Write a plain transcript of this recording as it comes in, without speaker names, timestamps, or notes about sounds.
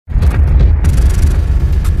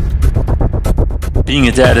Being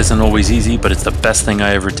a dad isn't always easy, but it's the best thing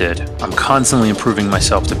I ever did. I'm constantly improving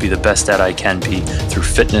myself to be the best dad I can be through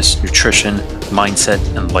fitness, nutrition, mindset,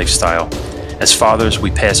 and lifestyle. As fathers, we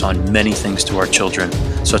pass on many things to our children,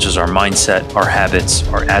 such as our mindset, our habits,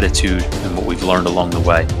 our attitude, and what we've learned along the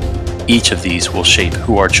way. Each of these will shape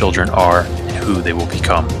who our children are and who they will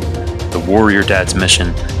become. The Warrior Dad's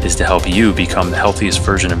mission is to help you become the healthiest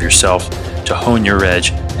version of yourself, to hone your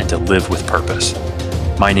edge, and to live with purpose.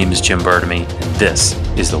 My name is Jim Bertamy, and this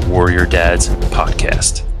is the Warrior Dads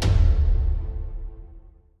Podcast.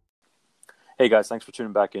 Hey guys, thanks for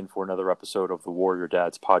tuning back in for another episode of the Warrior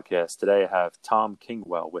Dads Podcast. Today I have Tom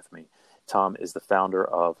Kingwell with me. Tom is the founder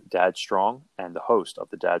of Dad Strong and the host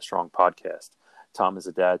of the Dad Strong Podcast. Tom is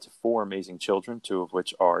a dad to 4 amazing children, 2 of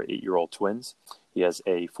which are 8-year-old twins. He has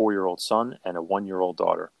a 4-year-old son and a 1-year-old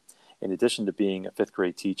daughter. In addition to being a 5th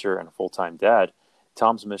grade teacher and a full-time dad,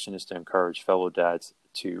 Tom's mission is to encourage fellow dads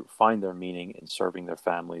to find their meaning in serving their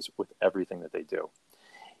families with everything that they do.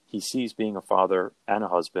 He sees being a father and a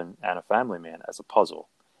husband and a family man as a puzzle,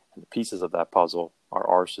 and the pieces of that puzzle are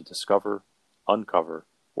ours to discover, uncover,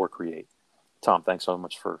 or create. Tom, thanks so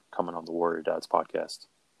much for coming on the Warrior Dads Podcast.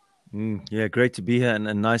 Yeah, great to be here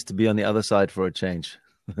and nice to be on the other side for a change.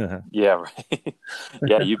 Yeah, right.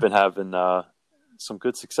 Yeah, you've been having some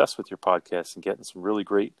good success with your podcast and getting some really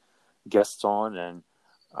great guests on, and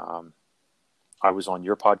I was on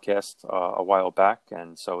your podcast a while back,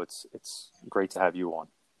 and so it's great to have you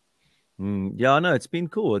on. Yeah, I know it's been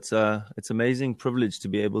cool. It's amazing privilege to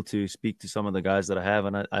be able to speak to some of the guys that I have,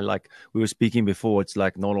 and I like we were speaking before. It's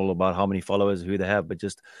like not all about how many followers, who they have, but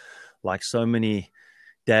just like so many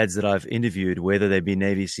dads that I've interviewed, whether they be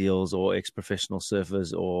Navy SEALs or ex-professional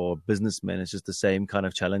surfers or businessmen. It's just the same kind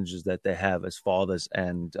of challenges that they have as fathers,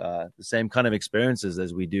 and the same kind of experiences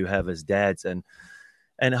as we do have as dads, and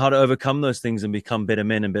how to overcome those things and become better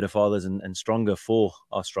men and better fathers and stronger for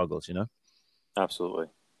our struggles, you know? Absolutely.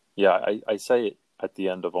 Yeah, I say it at the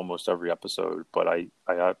end of almost every episode, but I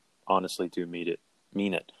honestly do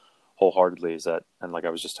mean it wholeheartedly, is that, and like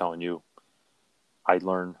I was just telling you, I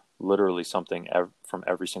learn literally something from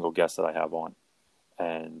every single guest that I have on.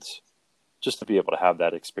 And just to be able to have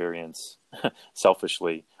that experience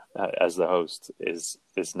selfishly as the host is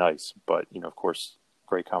nice. But, you know, of course,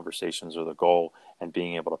 great conversations are the goal, and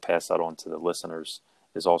being able to pass that on to the listeners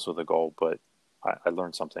is also the goal. But I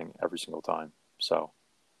learn something every single time. So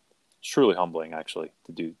it's truly humbling, actually,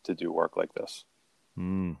 to do work like this.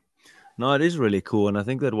 No, it is really cool. And I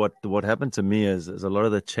think that what happened to me is a lot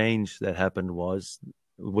of the change that happened was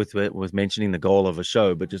with mentioning the goal of a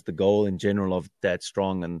show, but just the goal in general of Dad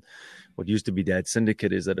Strong and what used to be Dad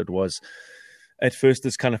Syndicate, is that it was at first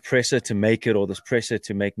this kind of pressure to make it, or this pressure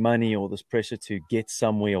to make money, or this pressure to get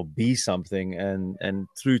somewhere or be something. And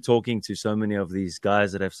through talking to so many of these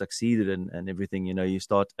guys that have succeeded and everything, you know, you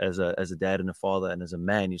start as a dad and a father and as a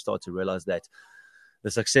man, you start to realize that the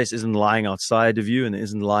success isn't lying outside of you and it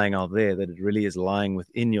isn't lying out there, that it really is lying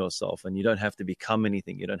within yourself. And you don't have to become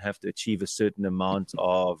anything. You don't have to achieve a certain amount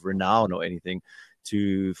of renown or anything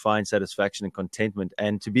to find satisfaction and contentment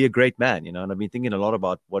and to be a great man, you know. And I've been thinking a lot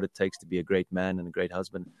about what it takes to be a great man and a great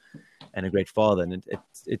husband and a great father. And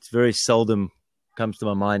it's very seldom comes to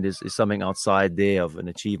my mind is something outside there of an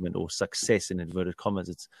achievement or success in inverted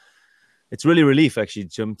commas. It's really relief, actually,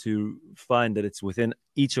 Jim, to find that it's within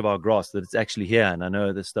each of our grasp, that it's actually here. And I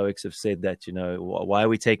know the Stoics have said that, you know, why are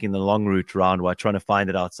we taking the long route around? Why trying to find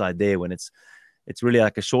it outside there when it's really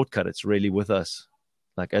like a shortcut? It's really with us,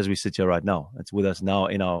 like as we sit here right now. It's with us now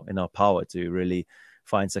in our power to really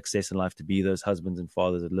find success in life, to be those husbands and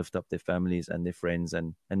fathers that lift up their families and their friends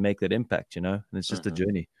and make that impact, you know. And it's just a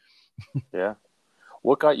journey. Yeah.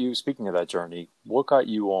 What got you, speaking of that journey, what got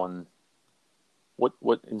you on?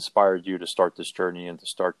 What inspired you to start this journey and to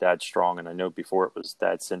start Dad Strong? And I know before it was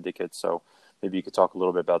Dad Syndicate, so maybe you could talk a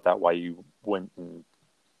little bit about that, why you went and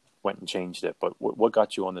changed it. But what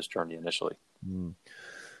got you on this journey initially?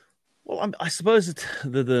 Well, I suppose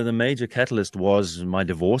the major catalyst was my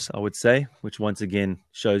divorce, I would say, which once again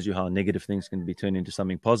shows you how negative things can be turned into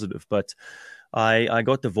something positive. But I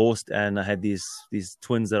got divorced, and I had these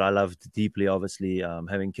twins that I loved deeply. Obviously,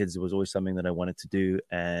 having kids was always something that I wanted to do.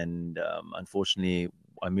 And unfortunately,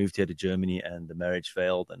 I moved here to Germany, and the marriage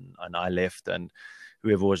failed, and I left. And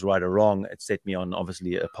whoever was right or wrong, it set me on,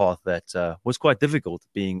 obviously, a path that was quite difficult,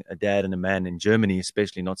 being a dad and a man in Germany,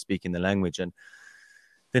 especially not speaking the language. And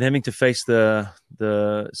then having to face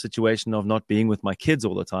the situation of not being with my kids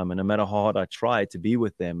all the time. And no matter how hard I try to be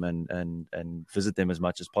with them and visit them as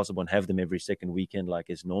much as possible and have them every second weekend, like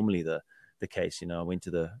is normally the case. You know, I went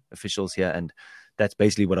to the officials here and that's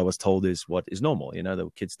basically what I was told is what is normal. The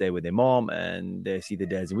kids stay with their mom and they see their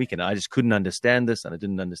dads a weekend. I just couldn't understand this, and I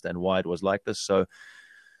didn't understand why it was like this. So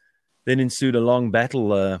then ensued a long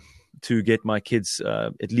battle to get my kids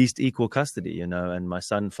at least equal custody, and my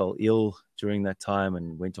son fell ill during that time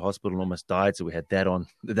and went to hospital and almost died. So we had that on.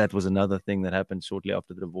 That was another thing that happened shortly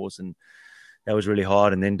after the divorce, and that was really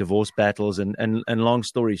hard. And then divorce battles and long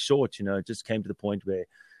story short, it just came to the point where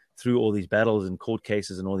through all these battles and court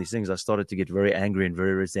cases and all these things, I started to get very angry and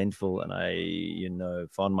very resentful. And I,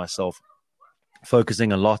 found myself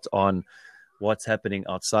focusing a lot on what's happening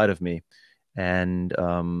outside of me and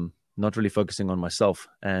not really focusing on myself.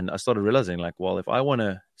 And I started realizing like, well, if I want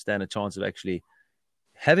to stand a chance of actually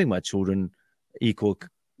having my children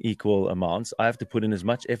equal amounts, I have to put in as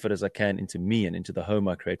much effort as I can into me and into the home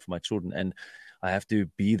I create for my children. And I have to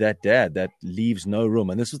be that dad that leaves no room.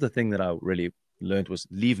 And this was the thing that I really learned, was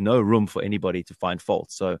leave no room for anybody to find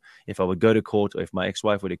fault. So if I would go to court, or if my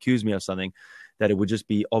ex-wife would accuse me of something, that it would just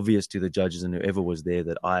be obvious to the judges and whoever was there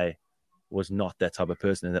that I was not that type of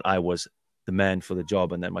person, and that I was the man for the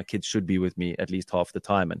job, and that my kids should be with me at least half the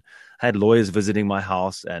time. And I had lawyers visiting my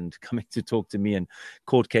house and coming to talk to me in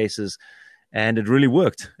court cases. And it really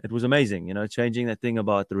worked. It was amazing, changing that thing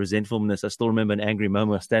about the resentfulness. I still remember an angry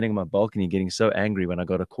moment. I was standing on my balcony getting so angry when I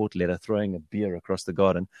got a court letter, throwing a beer across the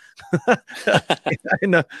garden. I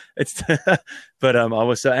know but I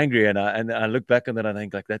was so angry, and I look back on that and I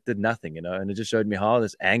think like that did nothing, and it just showed me how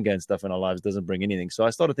this anger and stuff in our lives doesn't bring anything. So I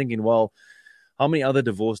started thinking, well, how many other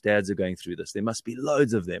divorced dads are going through this? There must be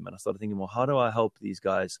loads of them. And I started thinking, well, how do I help these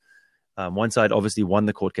guys? One side obviously won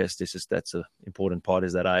the court case. That's an important part,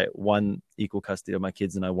 is that I won equal custody of my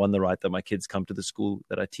kids, and I won the right that my kids come to the school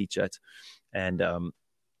that I teach at. And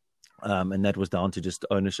that was down to just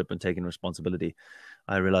ownership and taking responsibility.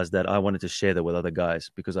 I realized that I wanted to share that with other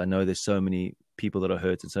guys, because I know there's so many people that are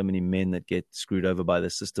hurt and so many men that get screwed over by the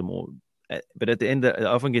system, but at the end, they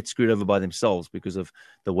often get screwed over by themselves because of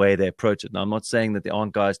the way they approach it. Now, I'm not saying that there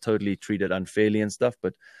aren't guys totally treated unfairly and stuff,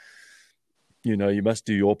 but you must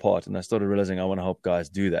do your part. And I started realizing I want to help guys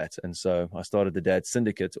do that. And so I started the Dad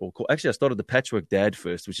Syndicate, I started the Patchwork Dad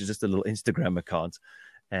first, which is just a little Instagram account.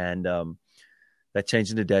 And that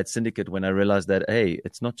changed into Dad Syndicate when I realized that, hey,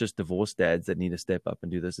 it's not just divorced dads that need to step up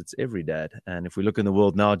and do this. It's every dad. And if we look in the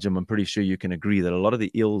world now, Jim, I'm pretty sure you can agree that a lot of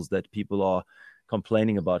the ills that people are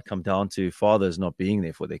complaining about come down to fathers not being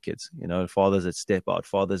there for their kids, fathers that step out,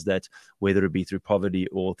 fathers that, whether it be through poverty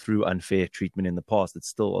or through unfair treatment in the past, it's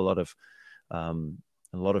still a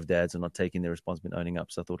lot of dads are not taking their responsibility and owning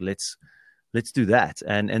up. So I thought, let's do that.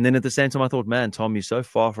 And then at the same time, I thought, man, Tom, you're so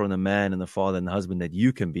far from the man and the father and the husband that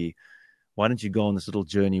you can be. Why don't you go on this little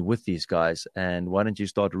journey with these guys? And why don't you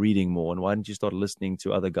start reading more? And why don't you start listening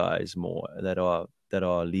to other guys more that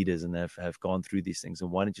are leaders and have gone through these things? And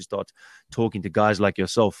why don't you start talking to guys like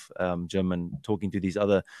yourself, Jim, and talking to these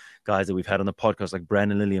other guys that we've had on the podcast, like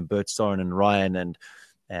Brandon Lilly and Bert Soren and Ryan and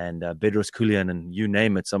Bedros Keuilian and you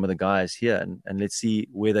name it, some of the guys here. And let's see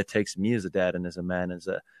where that takes me as a dad and as a man, as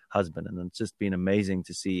a husband. And it's just been amazing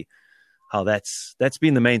to see how that's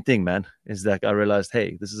been the main thing, man, is that I realized,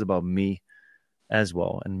 hey, this is about me as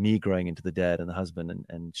well, and me growing into the dad and the husband,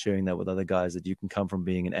 and sharing that with other guys, that you can come from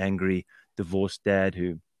being an angry, divorced dad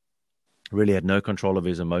who really had no control of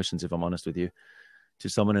his emotions, if I'm honest with you, to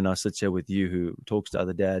someone in our sits here with you who talks to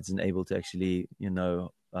other dads and able to actually,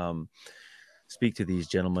 speak to these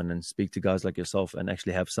gentlemen and speak to guys like yourself and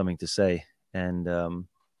actually have something to say. And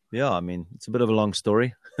it's a bit of a long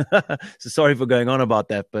story. So sorry for going on about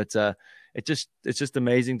that, but it's just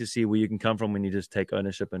amazing to see where you can come from when you just take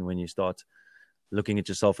ownership and when you start looking at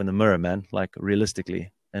yourself in the mirror, man, like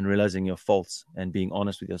realistically, and realizing your faults and being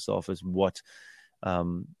honest with yourself is what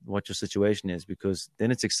your situation is, because then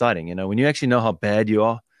it's exciting. When you actually know how bad you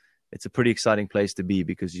are, it's a pretty exciting place to be,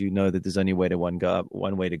 because you know that there's only one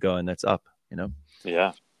way to go, and that's up.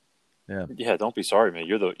 Yeah. Don't be sorry, man.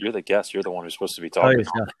 You're the guest. You're the one who's supposed to be talking.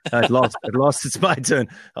 Oh, yeah. At last, it's my turn.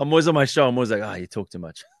 I'm always on my show. I'm always like, you talk too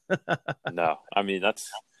much. No, I mean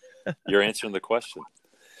you're answering the question.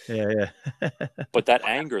 Yeah. But that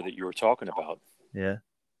anger that you were talking about. Yeah.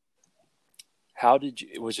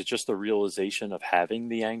 Was it just the realization of having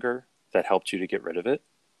the anger that helped you to get rid of it,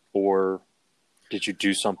 or did you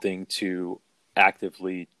do something to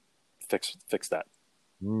actively fix that?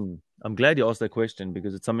 I'm glad you asked that question,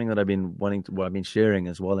 because it's something that I've been sharing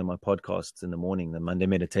as well in my podcasts in the morning, the Monday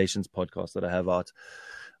Meditations podcast that I have out.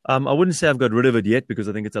 I wouldn't say I've got rid of it yet, because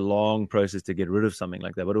I think it's a long process to get rid of something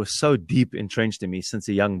like that. But it was so deep entrenched in me since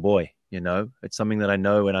a young boy, It's something that I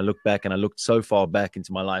know when I look back, and I looked so far back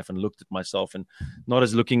into my life and looked at myself, and not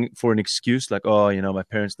as looking for an excuse like, my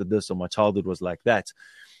parents did this or my childhood was like that.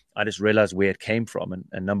 I just realized where it came from.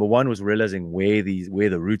 And number one was realizing where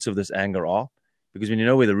the roots of this anger are. Because when you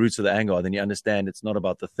know where the roots of the anger are, then you understand it's not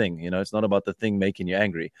about the thing. It's not about the thing making you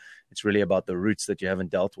angry. It's really about the roots that you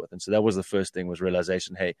haven't dealt with. And so that was the first thing, was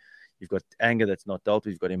realization, hey, you've got anger that's not dealt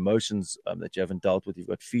with. You've got emotions that you haven't dealt with. You've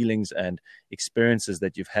got feelings and experiences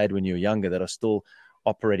that you've had when you were younger that are still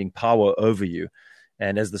operating power over you.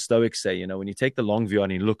 And as the Stoics say, when you take the long view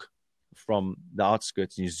and you look from the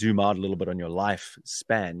outskirts and you zoom out a little bit on your life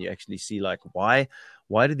span, you actually see like, why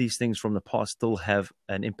do these things from the past still have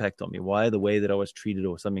an impact on me? Why the way that I was treated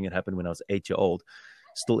or something that happened when I was 8 years old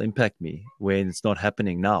still impact me when it's not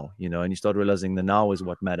happening now, and you start realizing the now is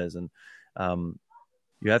what matters. And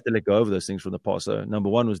you have to let go of those things from the past. So number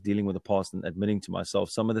one was dealing with the past and admitting to myself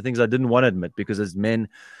some of the things I didn't want to admit, because as men,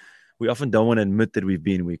 we often don't want to admit that we've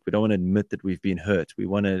been weak. We don't want to admit that we've been hurt. We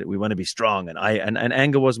want to be strong. And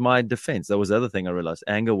anger was my defense. That was the other thing I realized.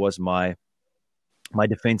 Anger was my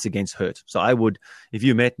defense against hurt. So I would, if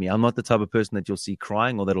you met me, I'm not the type of person that you'll see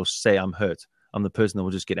crying or that'll say I'm hurt. I'm the person that will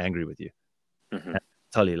just get angry with you. Mm-hmm.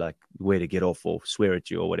 Tell you like where to get off or swear at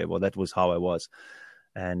you or whatever. That was how I was.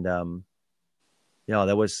 And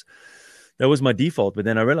that was my default. But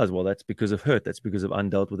then I realized, well, that's because of hurt. That's because of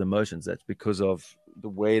undealt with emotions. That's because of the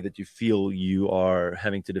way that you feel you are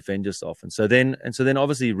having to defend yourself. And so then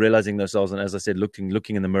obviously realizing themselves. And as I said, looking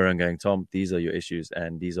in the mirror and going, Tom, these are your issues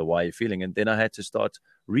and these are why you're feeling. And then I had to start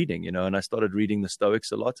reading, and I started reading the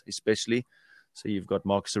Stoics a lot, especially. So you've got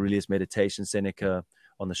Marcus Aurelius Meditation, Seneca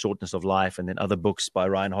on the Shortness of Life, and then other books by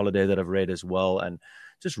Ryan Holiday that I've read as well. And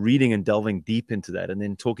just reading and delving deep into that. And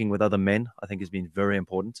then talking with other men, I think has been very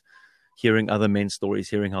important. Hearing other men's stories,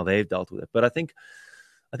 hearing how they've dealt with it. But I think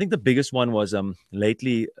the biggest one was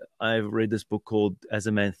lately I've read this book called As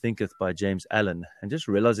a Man Thinketh by James Allen, and just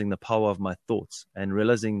realizing the power of my thoughts and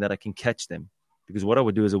realizing that I can catch them. Because what I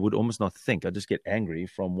would do is I would almost not think. I'd just get angry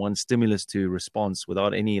from one stimulus to response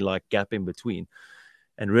without any like gap in between.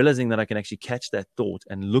 And realizing that I can actually catch that thought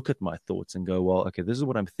and look at my thoughts and go, well, okay, this is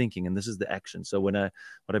what I'm thinking and this is the action. So what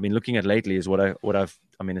I've been looking at lately is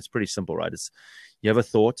it's pretty simple, right? It's you have a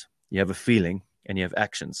thought, you have a feeling, and you have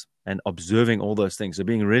actions, and observing all those things. So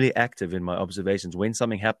being really active in my observations when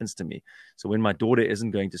something happens to me. So when my daughter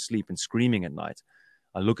isn't going to sleep and screaming at night,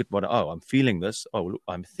 I look at I'm feeling this. Oh,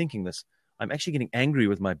 I'm thinking this. I'm actually getting angry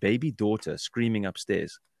with my baby daughter screaming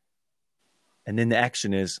upstairs. And then the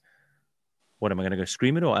action is, what am I going to go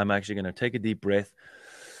scream at, or am I actually going to take a deep breath,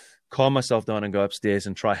 calm myself down and go upstairs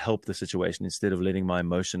and try help the situation instead of letting my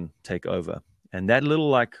emotion take over? And that little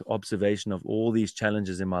like observation of all these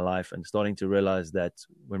challenges in my life and starting to realize that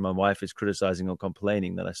when my wife is criticizing or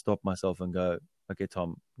complaining, that I stop myself and go, okay,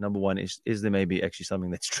 Tom, number one, is there maybe actually something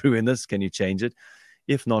that's true in this? Can you change it?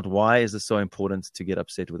 If not, why is this so important to get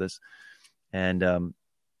upset with this? And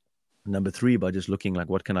number three, by just looking like,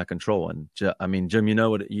 what can I control? And I mean, Jim, you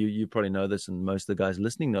know what, you probably know this, and most of the guys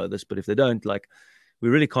listening know this, but if they don't, like, we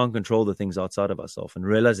really can't control the things outside of ourselves, and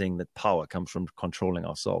realizing that power comes from controlling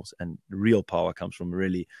ourselves, and real power comes from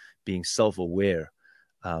really being self-aware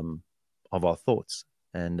of our thoughts.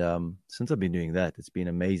 And since I've been doing that, it's been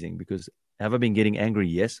amazing, because have I been getting angry?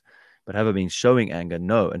 Yes. But have I been showing anger?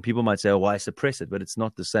 No. And people might say, oh, why suppress it? But it's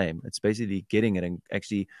not the same. It's basically getting it and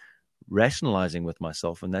actually rationalizing with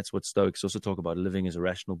myself. And that's what Stoics also talk about, living as a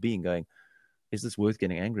rational being, going, is this worth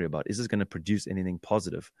getting angry about? Is this going to produce anything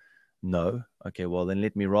positive? No. Okay, well, then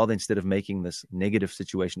let me, rather, instead of making this negative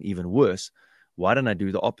situation even worse, why don't I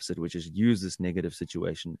do the opposite, which is use this negative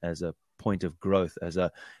situation as a point of growth, as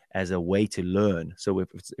a way to learn. So if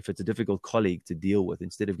it's a difficult colleague to deal with,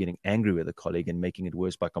 instead of getting angry with a colleague and making it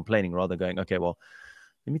worse by complaining, rather going, okay, well,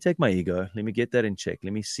 let me take my ego, let me get that in check,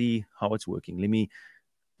 let me see how it's working,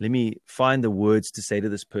 let me find the words to say to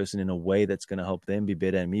this person in a way that's going to help them be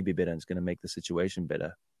better and me be better, and it's going to make the situation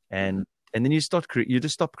better. And then you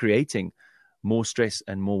just stop creating more stress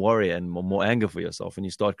and more worry and more anger for yourself, and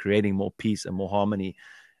you start creating more peace and more harmony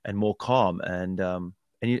and more calm. And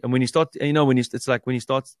when you start, it's like when you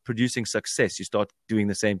start producing success, you start doing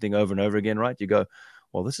the same thing over and over again, right? You go,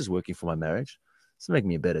 well, this is working for my marriage. This is making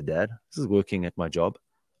me a better dad. This is working at my job.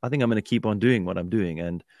 I think I'm going to keep on doing what I'm doing.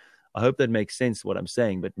 And I hope that makes sense what I'm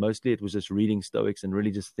saying, but mostly it was just reading Stoics and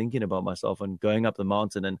really just thinking about myself and going up the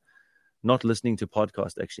mountain and not listening to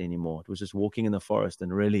podcasts actually anymore. It was just walking in the forest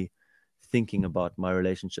and really thinking about my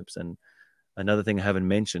relationships. And another thing I haven't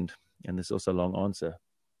mentioned, and this is also a long answer,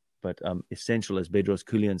 but essential, as Bedros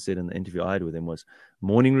Keuilian said in the interview I had with him, was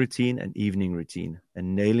morning routine and evening routine,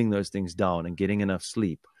 and nailing those things down and getting enough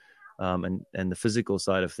sleep, and the physical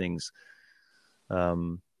side of things,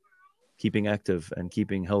 keeping active and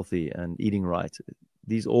keeping healthy and eating right.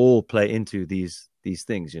 These all play into these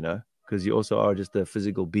things, because you also are just a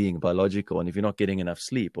physical being, biological. And if you're not getting enough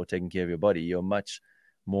sleep or taking care of your body, you're much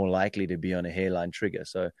more likely to be on a hairline trigger.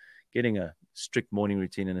 So getting a strict morning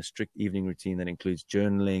routine and a strict evening routine that includes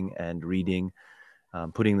journaling and reading,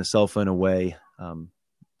 putting the cell phone away,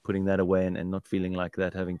 putting that away and not feeling like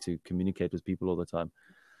that, having to communicate with people all the time.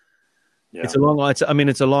 Yeah. It's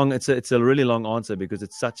a really long answer because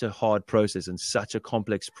it's such a hard process and such a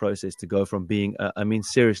complex process to go from being,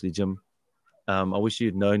 seriously, Jim, I wish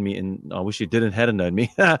you'd known me, and I wish you hadn't known me,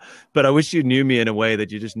 but I wish you knew me in a way that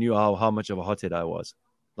you just knew how much of a hothead I was.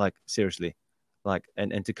 Like, seriously, like,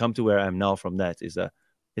 and to come to where I am now from that is a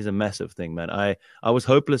massive thing, man. I was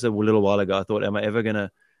hopeless a little while ago. I thought, am I ever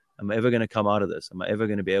gonna come out of this? Am I ever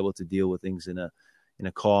gonna be able to deal with things in a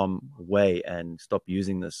calm way and stop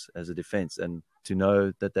using this as a defense? And to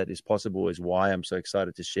know that is possible is why I'm so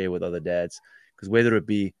excited to share with other dads, because whether it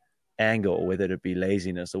be anger or whether it be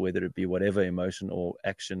laziness or whether it be whatever emotion or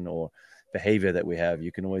action or behavior that we have,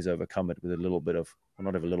 you can always overcome it with a lot of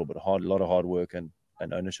hard work and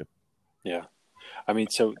ownership. Yeah. I mean,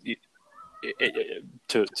 so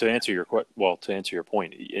to answer your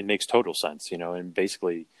point, it makes total sense, and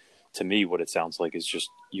basically to me, what it sounds like is just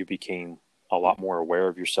you became a lot more aware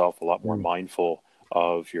of yourself, a lot more mindful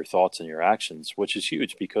of your thoughts and your actions, which is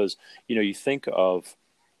huge because, you think of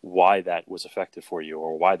why that was effective for you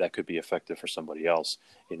or why that could be effective for somebody else.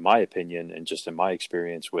 In my opinion, and just in my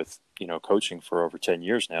experience with, coaching for over 10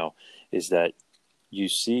 years now, is that you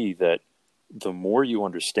see that the more you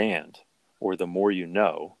understand or the more you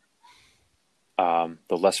know,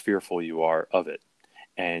 the less fearful you are of it.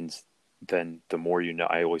 And then the more you know,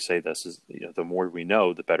 I always say this is, the more we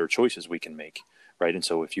know, the better choices we can make. Right. And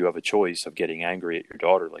so if you have a choice of getting angry at your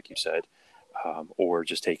daughter, like you said, or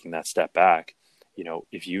just taking that step back,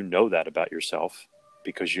 if you know that about yourself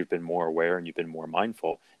because you've been more aware and you've been more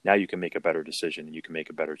mindful, now you can make a better decision and you can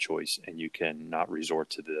make a better choice and you can not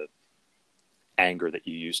resort to the anger that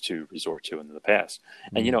you used to resort to in the past.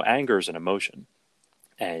 And, anger is an emotion.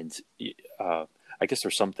 And I guess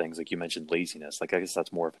there's some things like you mentioned laziness, like I guess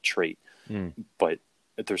that's more of a trait, but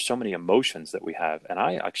there's so many emotions that we have. And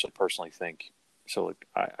I actually personally think, so like,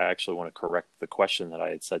 I actually want to correct the question that I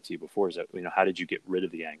had said to you before is that, how did you get rid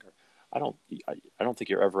of the anger? I don't think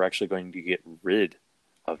you're ever actually going to get rid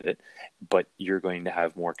of it, but you're going to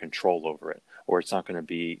have more control over it, or it's not going to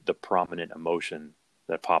be the prominent emotion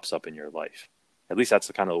that pops up in your life. At least that's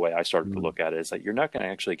the kind of the way I started to look at it, is that you're not going to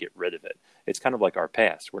actually get rid of it. It's kind of like our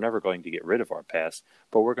past. We're never going to get rid of our past,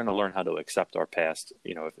 but we're going to learn how to accept our past.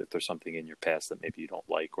 If there's something in your past that maybe you don't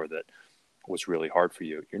like or that was really hard for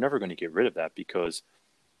you, you're never going to get rid of that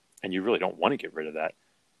and you really don't want to get rid of that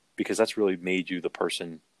because that's really made you the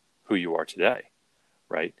person who you are today,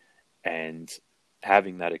 right? And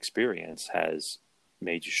having that experience has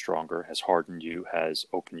made you stronger, has hardened you, has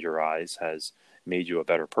opened your eyes, has made you a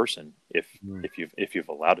better person if you've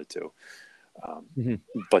allowed it to.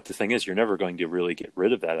 But the thing is, you're never going to really get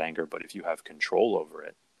rid of that anger, but if you have control over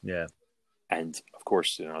it. Yeah. And of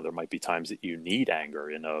course, there might be times that you need anger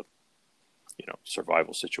in a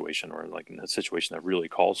survival situation or like in a situation that really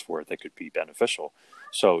calls for it that could be beneficial.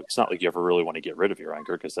 So it's not like you ever really want to get rid of your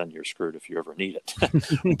anger because then you're screwed if you ever need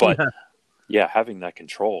it. But yeah, having that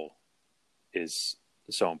control is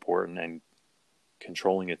so important, and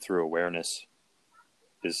controlling it through awareness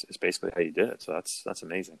is basically how you did it. So that's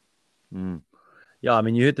amazing. Yeah, I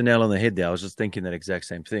mean, you hit the nail on the head there. I was just thinking that exact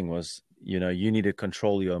same thing was, you need to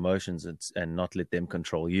control your emotions and not let them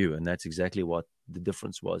control you. And that's exactly what the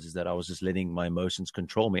difference was, is that I was just letting my emotions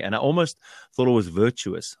control me. And I almost thought it was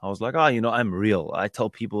virtuous. I was like, I'm real. I tell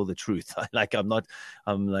people the truth. I'm like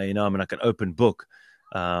an open book.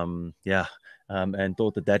 And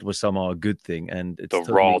thought that was somehow a good thing. And it's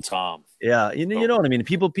raw Tom. Yeah, you know what I mean?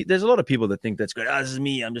 There's a lot of people that think that's great. This is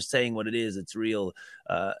me. I'm just saying what it is. It's real.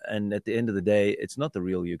 And at the end of the day, it's not the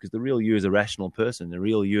real you, because the real you is a rational person. The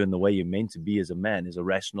real you and the way you're meant to be as a man is a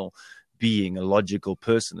rational being, a logical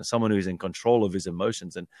person, someone who's in control of his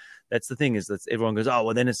emotions. And that's the thing, is that everyone goes, oh,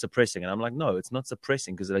 well, then it's suppressing. And I'm like, no, it's not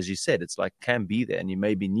suppressing, because as you said, it's like can be there and you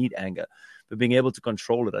maybe need anger, but being able to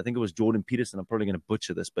control it. I think it was Jordan Peterson. I'm probably going to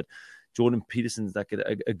butcher this, but Jordan Peterson's like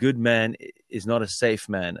a good man is not a safe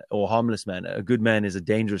man or harmless man. A good man is a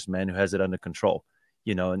dangerous man who has it under control,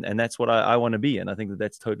 and that's what I want to be. And I think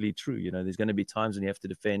that's totally true. There's going to be times when you have to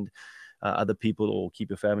defend other people or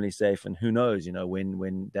keep your family safe. And who knows,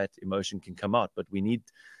 when that emotion can come out, but we need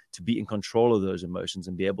to be in control of those emotions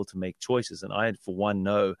and be able to make choices. And I, for one,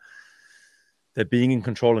 know that being in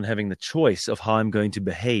control and having the choice of how I'm going to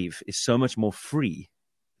behave is so much more free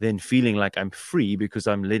then feeling like I'm free because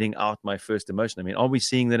I'm letting out my first emotion. I mean, are we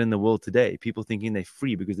seeing that in the world today? People thinking they're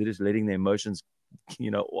free because they're just letting their emotions,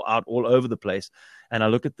 out all over the place. And I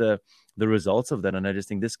look at the results of that, and I just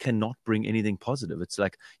think this cannot bring anything positive. It's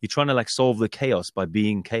like you're trying to like solve the chaos by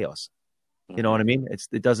being chaos. You know what I mean?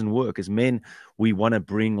 It doesn't work. As men, we want to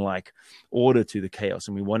bring like order to the chaos,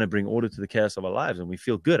 and we want to bring order to the chaos of our lives, and we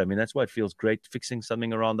feel good. I mean, that's why it feels great fixing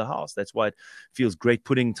something around the house. That's why it feels great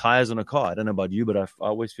putting tires on a car. I don't know about you, but I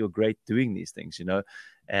always feel great doing these things,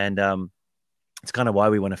 and it's kind of why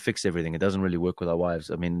we want to fix everything. It doesn't really work with our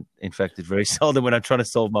wives. I mean, in fact, it's very seldom when I'm trying to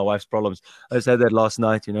solve my wife's problems. I just had that last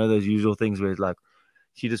night, those usual things where it's like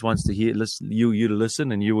she just wants to you to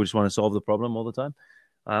listen, and you just want to solve the problem all the time.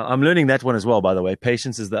 I'm learning that one as well, by the way.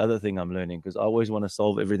 Patience is the other thing I'm learning, because I always want to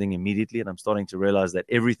solve everything immediately, and I'm starting to realize that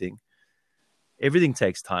everything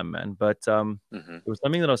takes time, man. But it was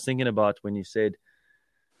something that I was thinking about when you said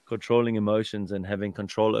controlling emotions and having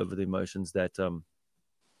control over the emotions that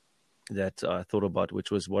I thought about,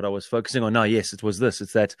 which was what I was focusing on now. Yes, it was this.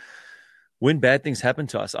 It's that when bad things happen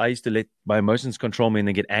to us, I used to let my emotions control me and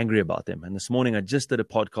then get angry about them. And this morning, I just did a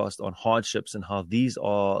podcast on hardships and how these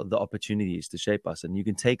are the opportunities to shape us. And you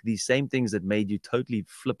can take these same things that made you totally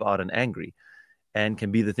flip out and angry, and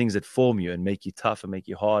can be the things that form you and make you tough and make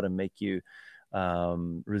you hard and make you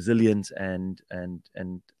resilient and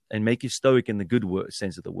make you stoic in the good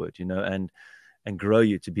sense of the word, and grow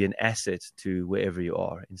you to be an asset to wherever you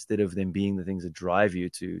are, instead of them being the things that drive you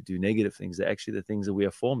to do negative things. They're actually the things that we are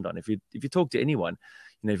formed on. If you talk to anyone,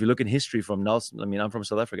 if you look in history from Nelson, I mean, I'm from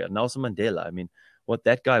South Africa, Nelson Mandela, I mean, what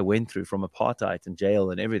that guy went through from apartheid and jail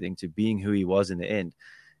and everything to being who he was in the end,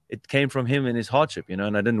 it came from him and his hardship, and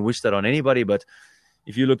I didn't wish that on anybody. But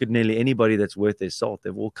if you look at nearly anybody that's worth their salt,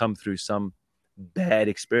 they've all come through some bad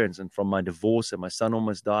experience. And from my divorce and my son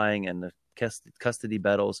almost dying and the custody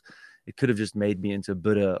battles, it could have just made me into a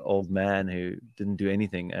bitter old man who didn't do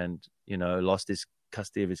anything and, lost his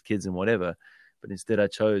custody of his kids and whatever. But instead I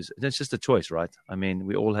chose, it's just a choice, right? I mean,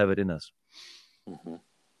 we all have it in us. Mm-hmm.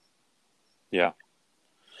 Yeah.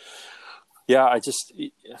 Yeah. I just,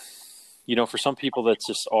 for some people that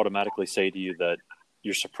just automatically say to you that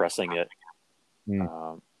you're suppressing it.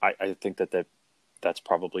 I think that's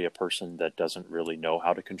probably a person that doesn't really know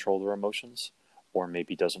how to control their emotions, or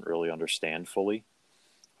maybe doesn't really understand fully.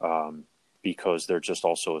 Because they're just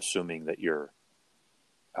also assuming that you're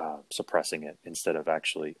suppressing it instead of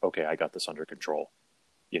actually, okay, I got this under control.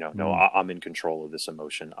 No, I'm in control of this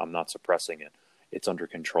emotion. I'm not suppressing it. It's under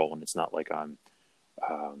control, and it's not like I'm,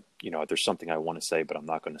 there's something I want to say, but I'm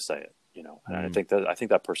not going to say it. And I think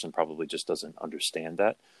that person probably just doesn't understand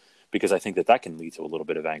that, because I think that can lead to a little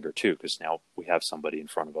bit of anger too, because now we have somebody in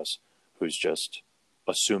front of us who's just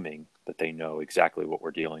assuming that they know exactly what we're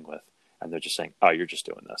dealing with. And they're just saying, "Oh, you're just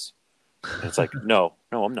doing this." And it's like, no,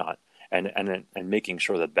 I'm not. And making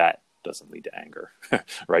sure that doesn't lead to anger,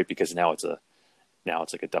 right? Because now it's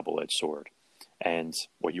like a double-edged sword. And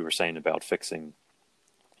what you were saying about fixing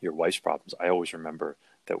your wife's problems, I always remember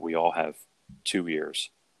that we all have two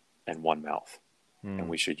ears and one mouth, and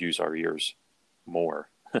we should use our ears more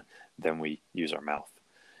than we use our mouth.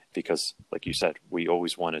 Because, like you said, we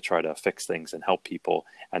always want to try to fix things and help people,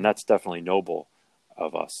 and that's definitely noble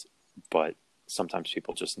of us. But sometimes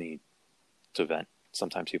people just need to vent.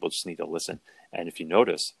 Sometimes people just need to listen. And if you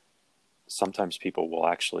notice, sometimes people will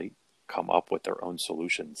actually come up with their own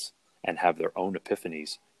solutions and have their own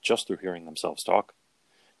epiphanies just through hearing themselves talk,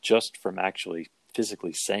 just from actually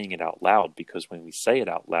physically saying it out loud. Because when we say it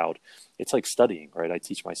out loud, it's like studying, right? I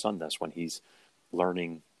teach my son this when he's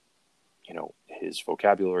learning, his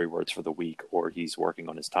vocabulary words for the week, or he's working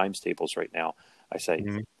on his times tables right now. I say,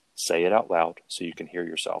 say it out loud so you can hear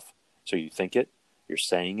yourself. So you think it, you're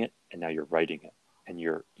saying it, and now you're writing it, and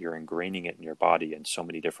you're ingraining it in your body in so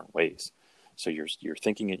many different ways. So you're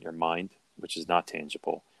thinking it in your mind, which is not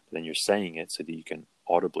tangible, but then you're saying it so that you can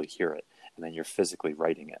audibly hear it, and then you're physically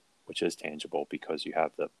writing it, which is tangible because you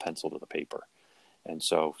have the pencil to the paper. And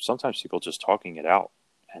so sometimes people just talking it out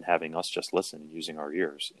and having us just listen and using our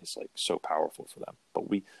ears is like so powerful for them. But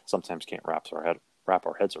we sometimes can't wrap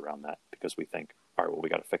our heads around that, because we think, all right, well, we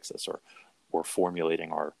got to fix this, or we're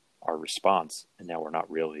formulating our response, and now we're not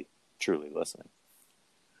really truly listening.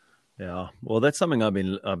 Yeah, well, that's something I've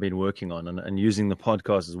been working on, and using the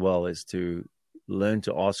podcast as well, is to learn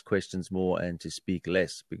to ask questions more and to speak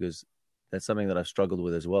less, because that's something that I've struggled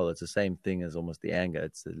with as well. It's the same thing as almost the anger.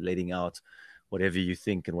 It's letting out whatever you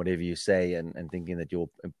think and whatever you say, and thinking that your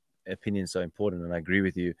opinion is so important. And I agree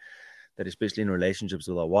with you that especially in relationships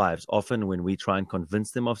with our wives, often when we try and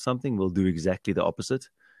convince them of something, we'll do exactly the opposite.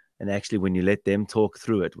 And actually, when you let them talk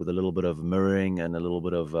through it with a little bit of mirroring and a little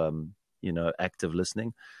bit of active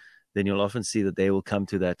listening, then you'll often see that they will come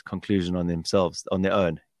to that conclusion on themselves, on their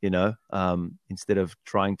own, instead of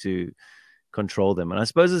trying to control them. And I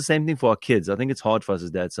suppose it's the same thing for our kids. I think it's hard for us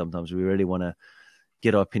as dads sometimes. We really want to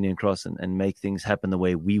get our opinion across and make things happen the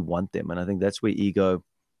way we want them. And I think that's where ego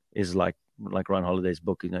is like Ryan Holiday's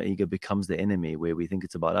book, ego becomes the enemy, where we think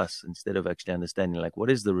it's about us instead of actually understanding, like, what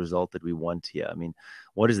is the result that we want here? I mean,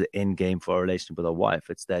 what is the end game for our relationship with our wife?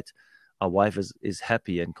 It's that our wife is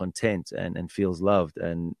happy and content and feels loved.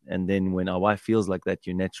 And then when our wife feels like that,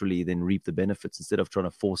 you naturally then reap the benefits instead of trying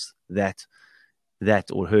to force that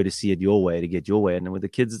or her to see it your way, to get your way. And with the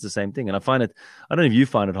kids, it's the same thing. And I find it, I don't know if you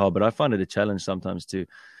find it hard, but I find it a challenge sometimes to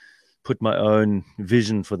put my own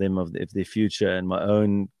vision for them of their future and my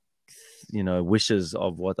own, wishes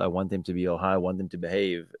of what I want them to be or how I want them to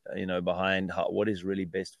behave, behind what is really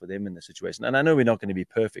best for them in the situation. And I know we're not going to be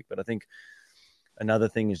perfect, but I think another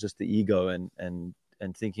thing is just the ego and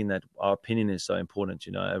thinking that our opinion is so important.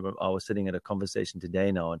 I was sitting at a conversation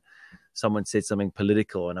today now, and someone said something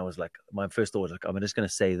political, and I was like, my first thought was like, I'm just going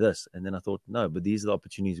to say this. And then I thought, no, but these are the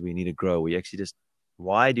opportunities we need to grow. We actually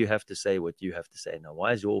why do you have to say what you have to say now?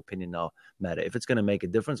 Why does your opinion now matter? If it's going to make a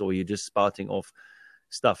difference, or you're just spouting off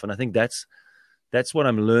stuff. And I think that's what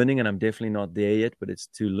I'm learning, and I'm definitely not there yet, but it's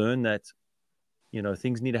to learn that,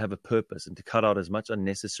 things need to have a purpose, and to cut out as much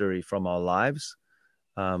unnecessary from our lives,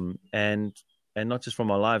 and not just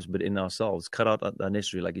from our lives, but in ourselves. Cut out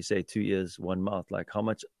unnecessary, like you say, 2 ears, one mouth. Like how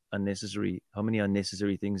many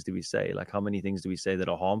unnecessary things do we say? Like how many things do we say that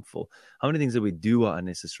are harmful? How many things that we do are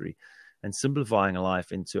unnecessary? And simplifying a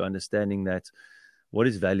life into understanding that what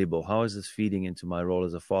is valuable? How is this feeding into my role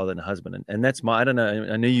as a father and a husband? And that's I don't know,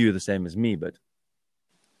 I know you're the same as me, but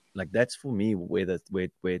like that's for me where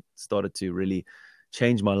it started to really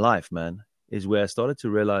change my life, man, is where I started to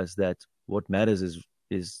realize that what matters is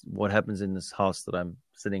what happens in this house that I'm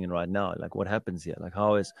sitting in right now. Like what happens here? Like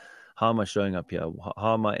how am I showing up here?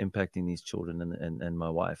 How am I impacting these children and my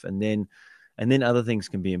wife? And then other things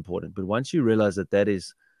can be important. But once you realize that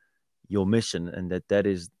is your mission and that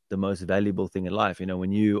is the most valuable thing in life,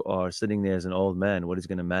 when you are sitting there as an old man, what is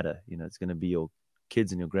going to matter? It's going to be your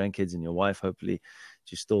kids and your grandkids and your wife, hopefully,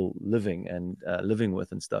 that you're still living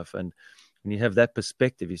with and stuff. And when you have that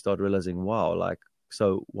perspective, you start realizing, wow, like,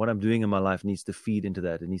 so what I'm doing in my life needs to feed into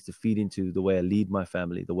that. It needs to feed into the way I lead my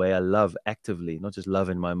family, the way I love actively, not just love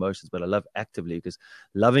in my emotions, but I love actively, because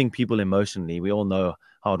loving people emotionally, we all know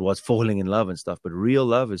how it was falling in love and stuff, but real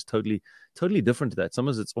love is totally, totally different to that.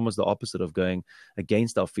 Sometimes it's almost the opposite of going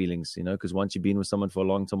against our feelings, because once you've been with someone for a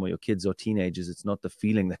long time, or your kids or teenagers, it's not the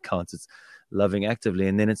feeling that counts, it's loving actively.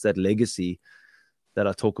 And then it's that legacy that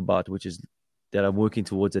I talk about, which is that I'm working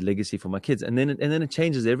towards a legacy for my kids. And then it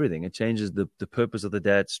changes everything. It changes the purpose of the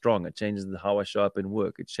Dad Strong. It changes how I show up in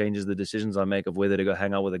work. It changes the decisions I make of whether to go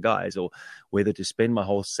hang out with the guys or whether to spend my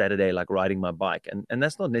whole Saturday like riding my bike. And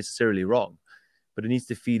that's not necessarily wrong, but it needs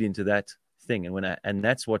to feed into that thing. And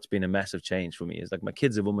that's what's been a massive change for me, is like my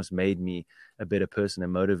kids have almost made me a better person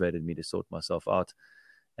and motivated me to sort myself out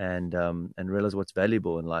and realize what's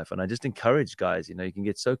valuable in life. And I just encourage guys, you can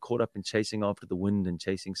get so caught up in chasing after the wind and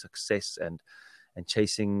chasing success and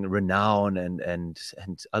chasing renown and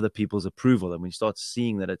other people's approval. And when you start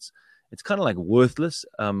seeing that it's kind of like worthless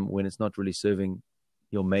when it's not really serving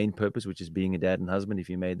your main purpose, which is being a dad and husband, if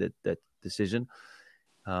you made that decision.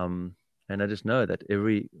 And I just know that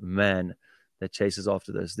every man that chases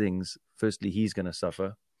after those things, firstly, he's going to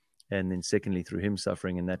suffer. And then secondly, through him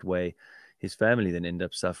suffering in that way, his family then end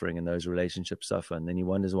up suffering and those relationships suffer. And then he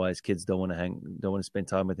wonders why his kids don't want to spend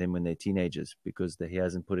time with him when they're teenagers, because he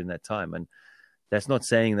hasn't put in that time. And that's not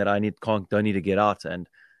saying that I don't need to get out and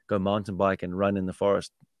go mountain bike and run in the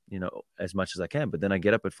forest, as much as I can. But then I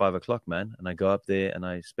get up at 5 o'clock, man, and I go up there and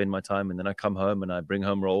I spend my time, and then I come home and I bring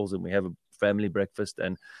home rolls and we have a family breakfast.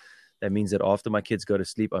 And that means that after my kids go to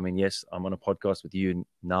sleep, I mean, yes, I'm on a podcast with you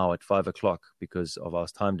now at 5 o'clock because of our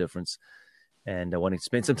time difference. And I want to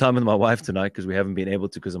spend some time with my wife tonight because we haven't been able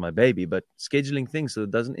to because of my baby, but scheduling things so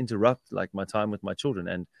it doesn't interrupt like my time with my children.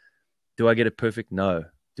 And do I get it perfect? No.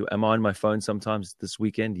 Am I on my phone sometimes this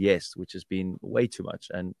weekend? Yes, which has been way too much.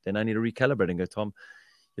 And then I need to recalibrate and go, Tom,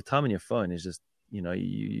 your time on your phone is just,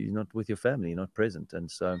 you're not with your family, you're not present. And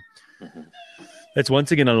so that's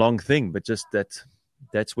once again a long thing, but just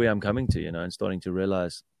that's where I'm coming to, and starting to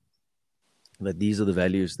realize that these are the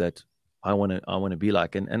values that I want to be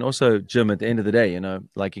like. And also, Jim, at the end of the day,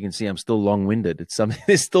 like you can see, I'm still long-winded. It's something,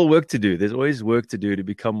 there's still work to do. There's always work to do to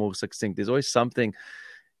become more succinct. There's always something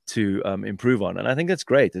to improve on. And I think that's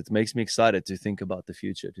great. It makes me excited to think about the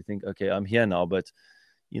future, to think, okay, I'm here now, but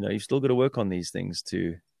you've still got to work on these things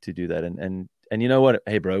to do that. And you know what?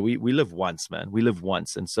 Hey bro, we live once, man. We live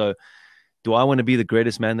once. And so Do I want to be the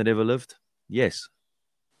greatest man that ever lived? Yes.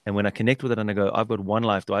 And when I connect with it and I go, I've got one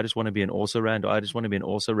life. Do I just want to be an also-ran? Do I just want to be an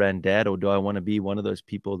also-ran dad? Or do I want to be one of those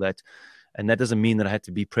people that, and that doesn't mean that I had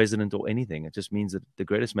to be president or anything. It just means that the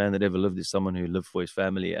greatest man that ever lived is someone who lived for his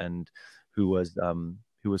family and who was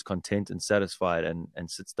content and satisfied and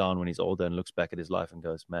sits down when he's older and looks back at his life and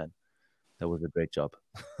goes, man, that was a great job.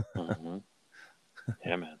 Mm-hmm.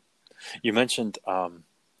 Yeah, man. You mentioned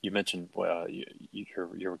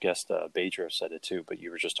your guest Badro said it too, but you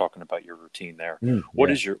were just talking about your routine there. What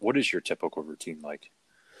is your typical routine like?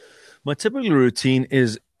 My typical routine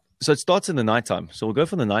is, so it starts in the nighttime. So we'll go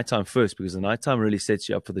from the nighttime first because the nighttime really sets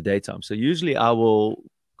you up for the daytime. So usually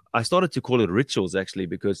I started to call it rituals actually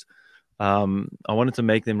because I wanted to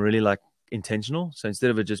make them really like intentional. So instead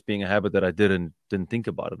of it just being a habit that I did and didn't think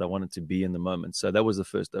about it, I wanted to be in the moment. So that was the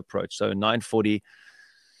first approach. So 9:40,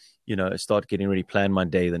 start getting ready, plan my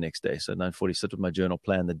day the next day. So 9:40, sit with my journal,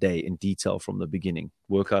 plan the day in detail from the beginning,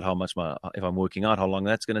 work out how much if I'm working out, how long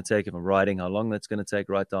that's going to take. If I'm writing, how long that's going to take,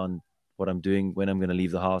 write down what I'm doing, when I'm going to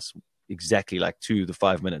leave the house, exactly like 2 to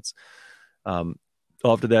 5 minutes.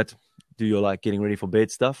 After that, do your like getting ready for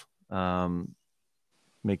bed stuff,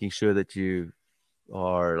 making sure that you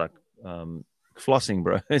are like flossing,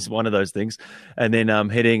 bro. It's one of those things. And then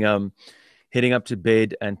heading up to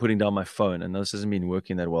bed and putting down my phone. And this hasn't been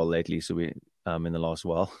working that well lately. So in the last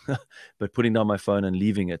while, but putting down my phone and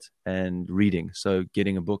leaving it and reading. So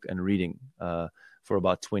getting a book and reading for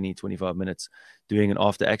about 20, 25 minutes, doing an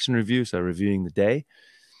after action review. So reviewing the day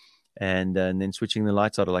and then switching the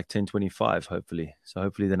lights out at like 10:25, hopefully. So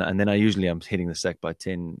hopefully then I'm hitting the sack by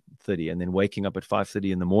 10:30 and then waking up at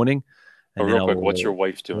 5:30 in the morning. And real quick, what's your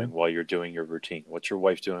wife doing while you're doing your routine? What's your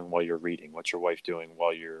wife doing while you're reading? What's your wife doing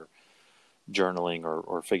while you're journaling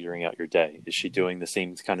or figuring out your day? Is she doing the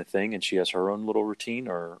same kind of thing and she has her own little routine,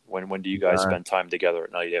 or when do you guys spend time together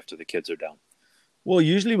at night after the kids are down? Well,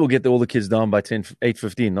 usually we'll get all the kids down by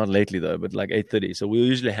 8:15, not lately though, but like 8:30. So we'll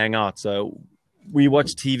usually hang out. So we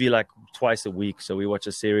watch TV like twice a week. So we watch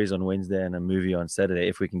a series on Wednesday and a movie on Saturday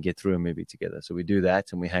if we can get through a movie together. So we do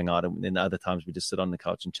that and we hang out, and then other times we just sit on the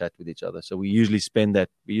couch and chat with each other. So we usually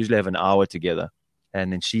have an hour together.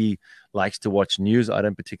 And then she likes to watch news. I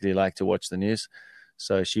don't particularly like to watch the news.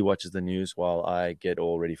 So she watches the news while I get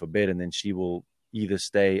all ready for bed. And then she will either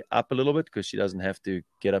stay up a little bit because she doesn't have to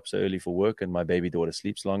get up so early for work and my baby daughter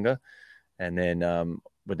sleeps longer. And then,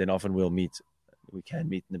 but then often we can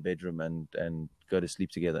meet in the bedroom and go to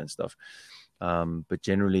sleep together and stuff. But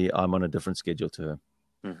generally I'm on a different schedule to her.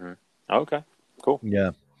 Mm-hmm. Okay, cool.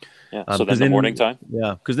 Yeah. Yeah. So then the morning time?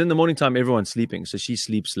 Yeah. Because then the morning time, everyone's sleeping. So she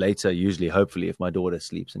sleeps later, usually, hopefully, if my daughter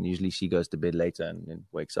sleeps. And usually she goes to bed later and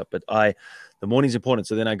wakes up. But the morning's important.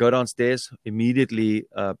 So then I go downstairs, immediately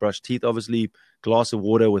brush teeth, obviously, glass of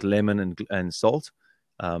water with lemon and salt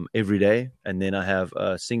every day. And then I have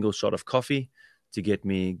a single shot of coffee to get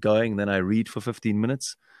me going. Then I read for 15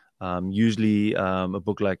 minutes. Usually a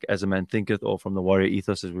book like As a Man Thinketh or From the Warrior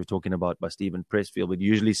Ethos, as we were talking about, by Stephen Pressfield, but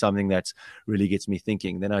usually something that really gets me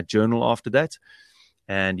thinking. Then I journal after that.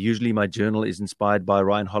 And usually my journal is inspired by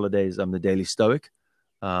Ryan Holiday's The Daily Stoic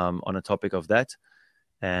on a topic of that.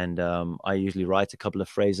 And I usually write a couple of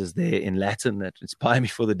phrases there in Latin that inspire me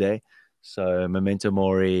for the day. So memento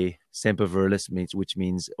mori, semper virilis, which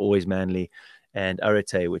means always manly, and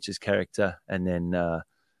arete, which is character, and then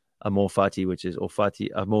amor fati, which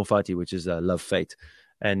is love fate.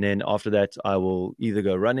 And then after that, I will either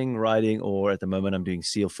go running, riding, or at the moment I'm doing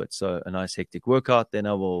Seal Fit. So a nice hectic workout. Then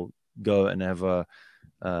I will go and have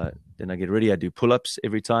then I get ready. I do pull-ups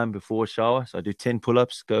every time before a shower. So I do 10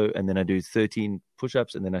 pull-ups, and then I do 13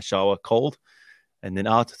 push-ups, and then I shower cold. And then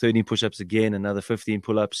out, 13 push-ups again, another 15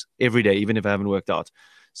 pull-ups every day, even if I haven't worked out.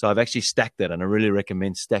 So I've actually stacked that, and I really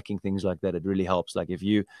recommend stacking things like that. It really helps. Like if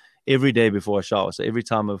you, every day before I shower, so every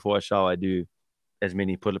time before I shower, I do as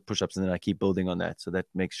many push-ups, and then I keep building on that. So that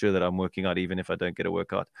makes sure that I'm working out even if I don't get a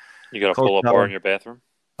workout. You got a pull-up bar in your bathroom?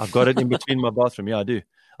 I've got it in between my bathroom. Yeah, I do.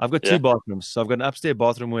 I've got two bathrooms. So I've got an upstairs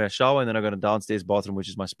bathroom where I shower, and then I've got a downstairs bathroom, which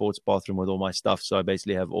is my sports bathroom with all my stuff. So I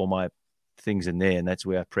basically have all my things in there, and that's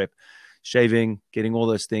where I prep. Shaving, getting all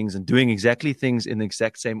those things, and doing exactly things in the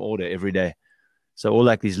exact same order every day. So all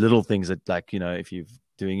like these little things that, like, you know, if you're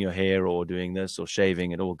doing your hair or doing this or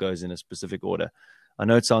shaving, it all goes in a specific order. I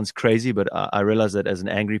know it sounds crazy, but I realized that as an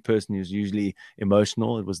angry person who's usually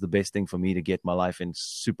emotional, it was the best thing for me to get my life in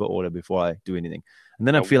super order before I do anything. And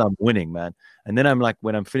then I feel I'm winning, man. And then I'm like,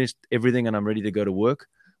 when I'm finished everything and I'm ready to go to work,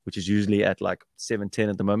 which is usually at like 7:10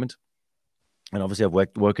 at the moment, And obviously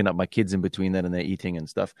I've woken up my kids in between that and they're eating and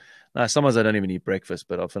stuff. Now, sometimes I don't even eat breakfast,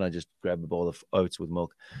 but often I just grab a bowl of oats with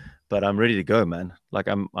milk. But I'm ready to go, man. Like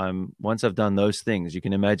once I've done those things, you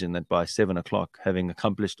can imagine that by 7 o'clock, having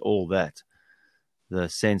accomplished all that, the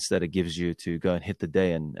sense that it gives you to go and hit the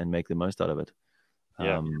day and make the most out of it.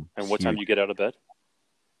 Yeah. And what time Huge. do you get out of bed?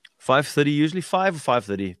 5:30, usually 5 or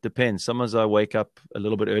 5:30, depends. Sometimes I wake up a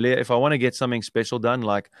little bit earlier. If I want to get something special done,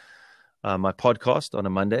 like my podcast on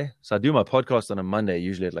a Monday. So I do my podcast on a Monday,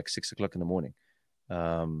 usually at like 6 o'clock in the morning,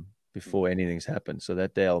 before anything's happened. So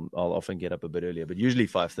that day I'll often get up a bit earlier, but usually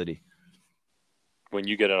 5:30. When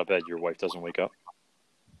you get out of bed, your wife doesn't wake up?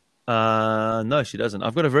 No, she doesn't.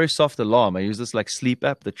 I've got a very soft alarm. I use this like sleep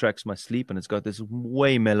app that tracks my sleep, and it's got this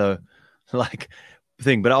way mellow like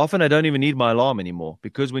thing. But often I don't even need my alarm anymore,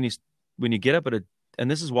 because when you get up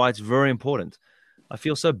and this is why it's very important. I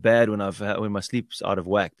feel so bad when my sleep's out of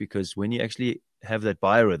whack, because when you actually have that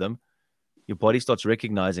biorhythm, your body starts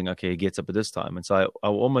recognizing, okay, it gets up at this time. And so I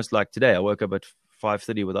almost, like today, I woke up at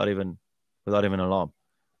 5:30 without even an alarm.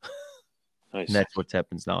 Nice. And that's what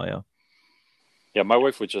happens now. Yeah. Yeah. My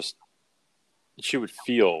wife she would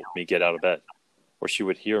feel me get out of bed, or she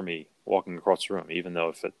would hear me walking across the room, even though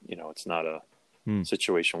if it's not a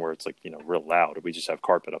situation where it's like, real loud. We just have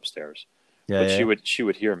carpet upstairs. Yeah. But she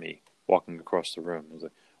would hear me walking across the room,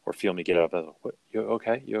 or feel me get out of bed. What, you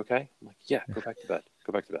okay? You okay? I'm like, yeah, go back to bed.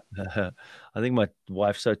 Go back to bed. I think my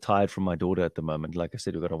wife's so tired from my daughter at the moment. Like I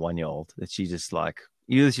said, we've got a 1-year-old, that she's just like,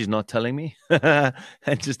 either she's not telling me and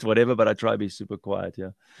just whatever, but I try to be super quiet. Yeah.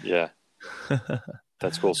 Yeah.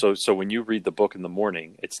 That's cool. So when you read the book in the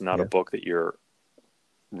morning, it's not a book that you're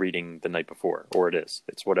reading the night before, or it's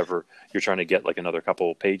whatever you're trying to get, like another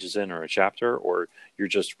couple pages in, or a chapter, or you're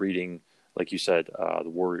just reading, like you said, the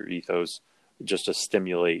Warrior Ethos, just to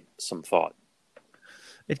stimulate some thought.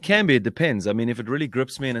 It can be. It depends. I mean, if it really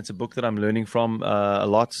grips me and it's a book that I'm learning from a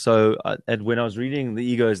lot. So when I was reading The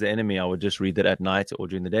Ego is the Enemy, I would just read that at night or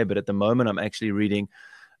during the day. But at the moment, I'm actually reading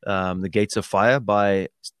The Gates of Fire by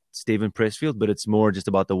Stephen Pressfield, but it's more just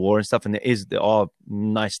about the war and stuff. And there are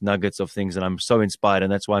nice nuggets of things, and I'm so inspired.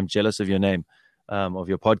 And that's why I'm jealous of your name, of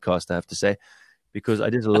your podcast, I have to say, because I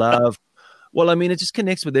just love... Well, I mean, it just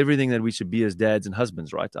connects with everything that we should be as dads and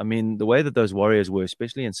husbands, right? I mean, the way that those warriors were,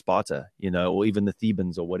 especially in Sparta, or even the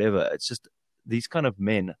Thebans or whatever, it's just these kind of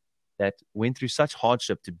men that went through such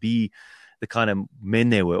hardship to be the kind of men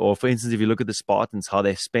they were. Or, for instance, if you look at the Spartans, how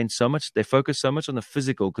they focus so much on the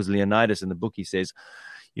physical, because Leonidas in the book, he says,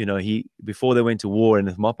 before they went to war in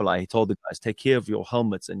Thermopylae, he told the guys, take care of your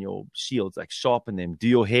helmets and your shields, like sharpen them, do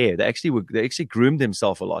your hair. They actually groomed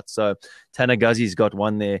themselves a lot. So Tanagazi's got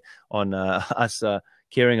one there on us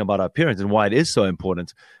caring about our appearance, and why it is so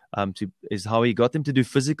important is how he got them to do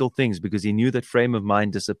physical things, because he knew that frame of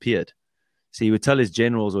mind disappeared. So he would tell his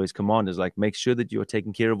generals or his commanders, like, make sure that you're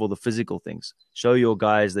taking care of all the physical things. Show your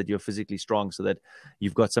guys that you're physically strong, so that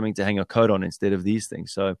you've got something to hang a coat on instead of these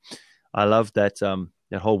things. So I love that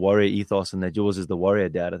that whole warrior ethos, and that yours is the warrior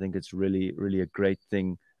dad. I think it's really, really a great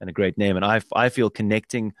thing and a great name. And I feel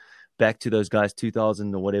connecting back to those guys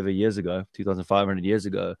 2,000 or whatever years ago, 2,500 years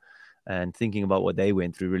ago, and thinking about what they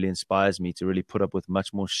went through really inspires me to really put up with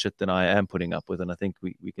much more shit than I am putting up with. And I think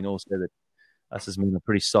we can all say that us as men are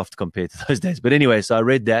pretty soft compared to those days. But anyway, so I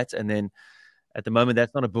read that, and then at the moment,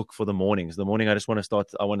 that's not a book for the mornings. The morning, I just want to start.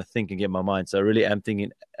 I want to think and get my mind. So I really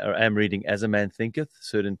am reading As a Man Thinketh,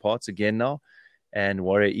 certain parts again now, and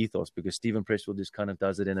Warrior Ethos, because Stephen Pressfield just kind of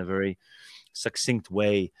does it in a very succinct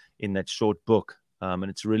way in that short book. And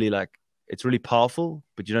it's really powerful,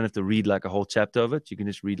 but you don't have to read like a whole chapter of it. You can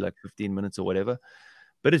just read like 15 minutes or whatever.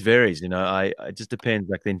 But it varies, it just depends.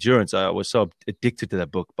 Like the Endurance, I was so addicted to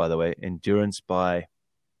that book, by the way. Endurance by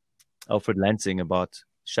Alfred Lansing, about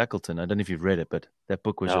Shackleton. I don't know if you've read it, but that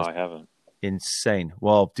book was I haven't. Insane.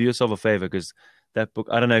 Well, do yourself a favor, because that book,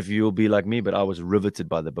 I don't know if you'll be like me, but I was riveted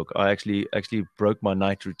by the book. I actually broke my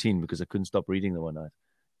night routine because I couldn't stop reading the one night.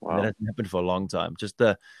 Wow. That hasn't happened for a long time. Just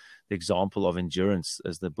the example of endurance,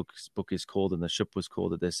 as the book is called, and the ship was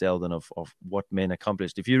called that they sailed in, of what men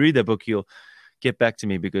accomplished. If you read that book, you'll get back to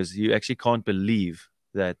me, because you actually can't believe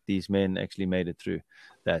that these men actually made it through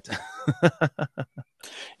that.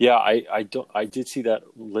 Yeah, I did see that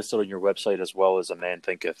listed on your website, as well as A Man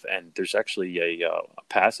Thinketh, and there's actually a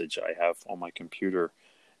passage I have on my computer,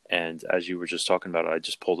 and as you were just talking about it, I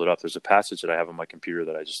just pulled it up. There's a passage that I have on my computer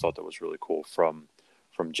that I just thought that was really cool from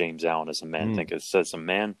James Allen, As a Man Thinketh. It says, a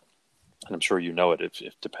man, and I'm sure you know it,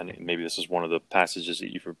 if depending, maybe this is one of the passages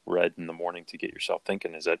that you've read in the morning to get yourself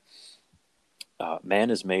thinking, is that man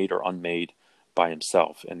is made or unmade by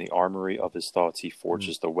himself. In the armory of his thoughts, he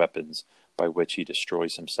forges the weapons by which he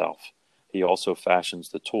destroys himself. He also fashions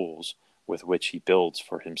the tools with which he builds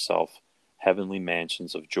for himself heavenly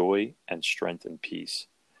mansions of joy and strength and peace.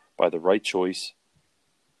 By the right choice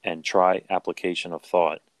and try application of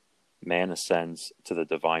thought, man ascends to the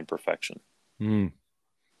divine perfection.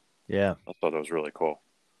 Yeah. I thought that was really cool.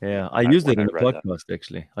 Yeah. I used it in the podcast,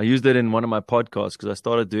 actually. I used it in one of my podcasts because I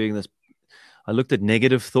started doing this. I looked at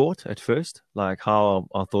negative thought at first, like how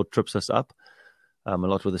our thought trips us up. A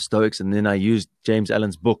lot with the Stoics. And then I used James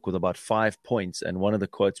Allen's book with about 5 points. And one of the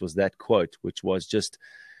quotes was that quote, which was just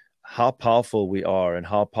how powerful we are and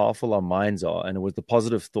how powerful our minds are. And it was the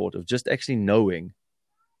positive thought of just actually knowing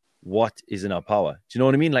what is in our power. Do you know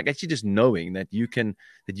what I mean? Like actually just knowing that you can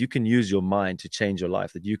use your mind to change your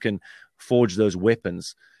life, that you can forge those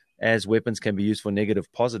weapons. As weapons can be used for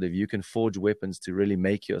negative, positive, you can forge weapons to really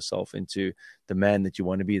make yourself into the man that you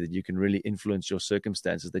want to be, that you can really influence your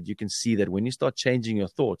circumstances, that you can see that when you start changing your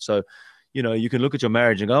thoughts. So, you know, you can look at your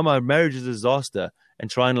marriage and go, oh, my marriage is a disaster, and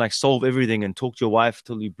try and like solve everything and talk to your wife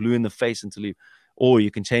till you blue in the face or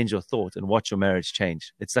you can change your thought and watch your marriage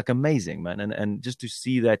change. It's like amazing, man. And just to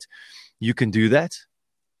see that you can do that.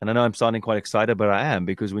 And I know I'm sounding quite excited, but I am,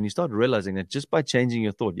 because when you start realizing that just by changing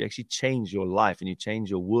your thought, you actually change your life and you change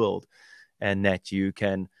your world, and that you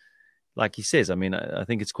can, like he says, I mean, I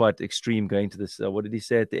think it's quite extreme going to this. What did he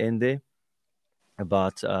say at the end there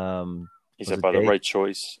about? He said, by the right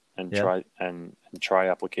choice and try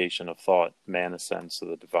application of thought, man ascends to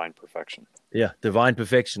the divine perfection. Yeah, divine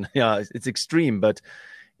perfection. Yeah, it's extreme, but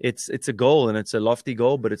it's a goal, and it's a lofty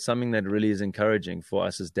goal, but it's something that really is encouraging for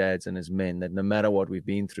us as dads and as men, that no matter what we've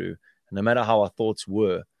been through, and no matter how our thoughts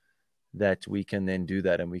were, that we can then do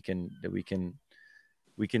that, and we can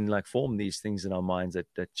like form these things in our minds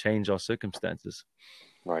that change our circumstances.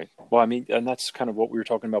 Right. Well, I mean, and that's kind of what we were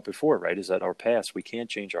talking about before, right? Is that our past, we can't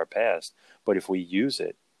change our past, but if we use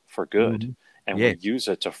it for good, and we use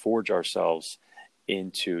it to forge ourselves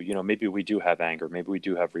into, you know, maybe we do have anger, maybe we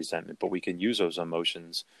do have resentment, but we can use those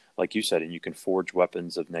emotions, like you said, and you can forge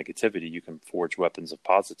weapons of negativity, you can forge weapons of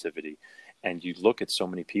positivity. And you look at so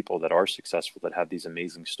many people that are successful, that have these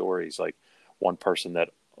amazing stories, like one person that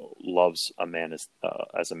loves a man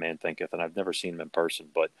as a man thinketh, and I've never seen him in person,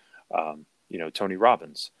 but you know, Tony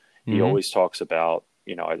Robbins, he always talks about,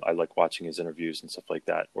 you know, I like watching his interviews and stuff like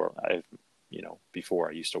that, or before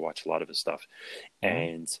I used to watch a lot of his stuff,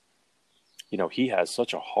 and you know, he has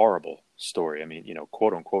such a horrible story. I mean, you know,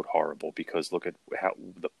 quote unquote horrible, because look at how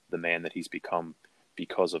the man that he's become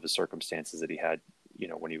because of the circumstances that he had, you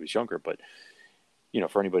know, when he was younger. But, you know,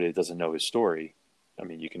 for anybody that doesn't know his story, I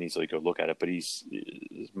mean, you can easily go look at it, but his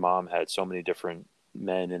mom had so many different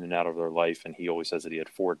men in and out of their life. And he always says that he had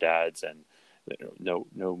 4 dads, and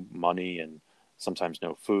no money, and sometimes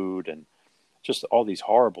no food, and just all these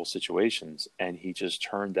horrible situations. And he just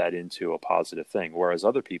turned that into a positive thing. Whereas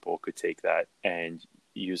other people could take that and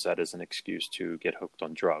use that as an excuse to get hooked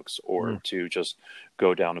on drugs, or to just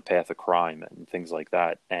go down a path of crime and things like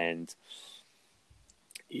that. And,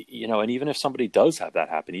 you know, and even if somebody does have that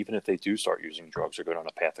happen, even if they do start using drugs or go down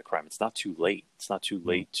a path of crime, it's not too late. It's not too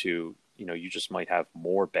late to, you know, you just might have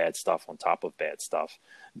more bad stuff on top of bad stuff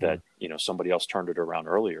that, you know, somebody else turned it around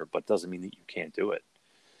earlier, but doesn't mean that you can't do it.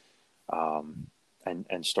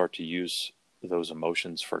 And start to use those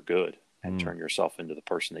emotions for good, and turn yourself into the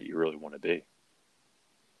person that you really want to be.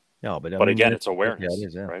 Yeah, but again, it's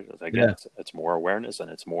awareness, right? Again, it's more awareness,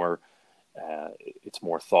 and it's more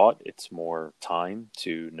thought, it's more time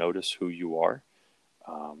to notice who you are.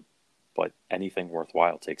 But anything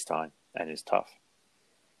worthwhile takes time and is tough.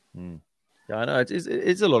 Yeah, I know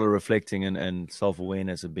it's a lot of reflecting and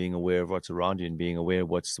self-awareness, of being aware of what's around you, and being aware of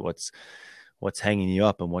what's hanging you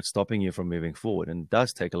up and what's stopping you from moving forward. And it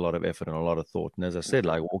does take a lot of effort and a lot of thought. And as I said,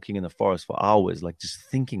 like walking in the forest for hours, like just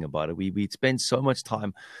thinking about it. We spend so much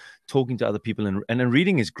time talking to other people, and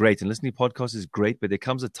reading is great, and listening to podcasts is great, but there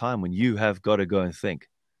comes a time when you have got to go and think.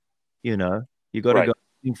 You know, you got to go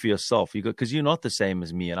think for yourself. Because you're not the same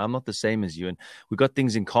as me, and I'm not the same as you, and we've got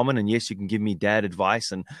things in common. And yes, you can give me dad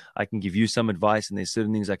advice, and I can give you some advice, and there's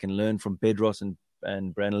certain things I can learn from Bedros and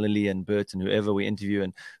Brandon Lilly and Bert and whoever we interview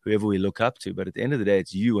and whoever we look up to. But at the end of the day,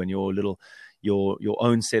 it's you and your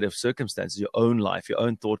own set of circumstances, your own life, your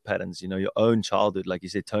own thought patterns, you know, your own childhood. Like you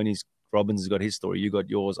said, Tony's Robbins has got his story, you got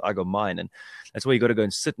yours, I got mine, and that's why you got to go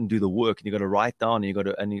and sit and do the work, and you got to write down, and you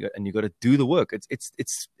got to do the work.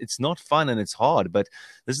 It's not fun, and it's hard, but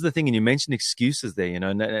this is the thing. And you mentioned excuses there, you know,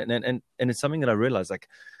 and it's something that I realized, like,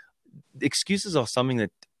 excuses are something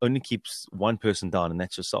that only keeps one person down, and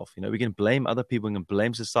that's yourself. You know, we can blame other people, we can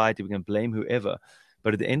blame society, we can blame whoever,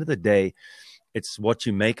 but at the end of the day, It's what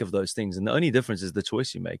you make of those things. And the only difference is the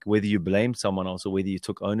choice you make, whether you blame someone else or whether you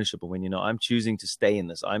took ownership. Or when, I'm choosing to stay in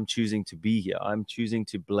this, I'm choosing to be here, I'm choosing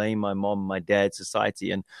to blame my mom, my dad,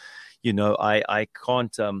 society. And, I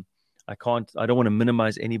can't, I don't want to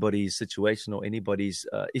minimize anybody's situation or anybody's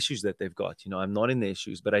issues that they've got. I'm not in the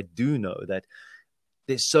issues, but I do know that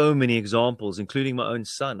there's so many examples, including my own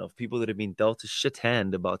son, of people that have been dealt a shit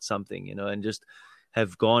hand about something, and just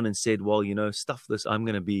have gone and said, well, stuff this, I'm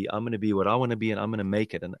going to be what I want to be, and I'm going to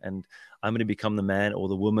make it. And I'm going to become the man or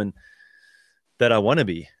the woman that I want to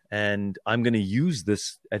be. And I'm going to use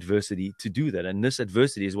this adversity to do that. And this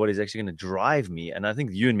adversity is what is actually going to drive me. And I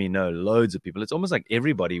think you and me know loads of people. It's almost like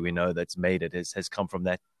everybody we know that's made it has come from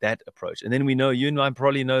that approach. And then we know, you and I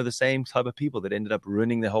probably know the same type of people that ended up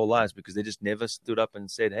ruining their whole lives because they just never stood up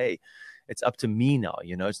and said, hey, it's up to me now.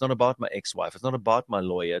 It's not about my ex-wife. It's not about my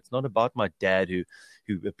lawyer. It's not about my dad who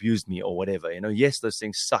abused me or whatever. Yes, those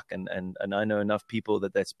things suck. And I know enough people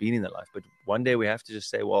that's been in their life. But one day we have to just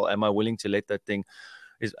say, well, am I willing to let that thing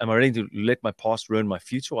am I ready to let my past ruin my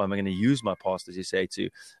future, or am I going to use my past, as you say, to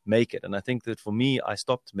make it? And I think that for me, I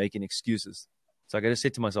stopped making excuses. So I got to say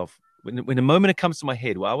to myself, when the moment it comes to my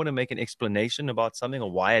head where I want to make an explanation about something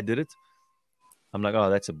or why I did it, I'm like, oh,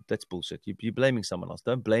 that's bullshit. You're blaming someone else.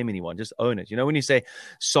 Don't blame anyone. Just own it. When you say,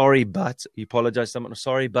 sorry, but you apologize to someone,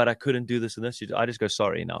 sorry, but I couldn't do this and this, I just go,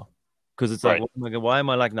 sorry now. Because it's like, why am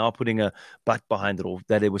I like now putting a but behind it, or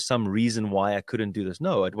that there was some reason why I couldn't do this?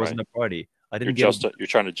 No, it wasn't a party. I didn't You're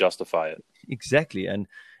trying to justify it. Exactly. And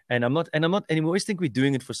I'm not, and we always think we're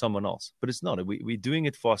doing it for someone else, but it's not. We're doing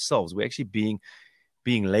it for ourselves. We're actually being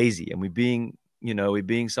lazy, and we're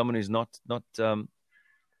being someone who's not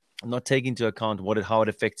taking into account how it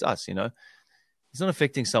affects us. It's not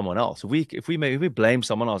affecting someone else. If we blame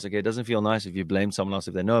someone else, okay, it doesn't feel nice if you blame someone else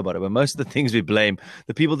if they know about it. But most of the things we blame,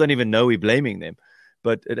 the people don't even know we're blaming them.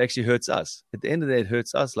 But it actually hurts us. At the end of the day, it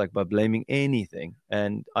hurts us, like, by blaming anything.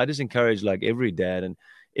 And I just encourage, like, every dad and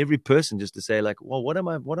every person just to say, like, well, what am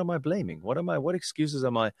I blaming? What excuses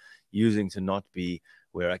am I using to not be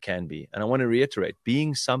where I can be? And I want to reiterate,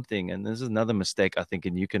 being something, and this is another mistake, I think,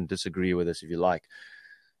 and you can disagree with this if you like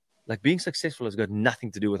being successful has got nothing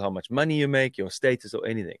to do with how much money you make, your status, or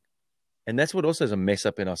anything. And that's what also is a mess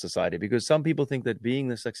up in our society, because some people think that being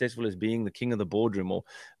the successful is being the king of the boardroom, or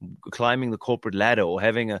climbing the corporate ladder, or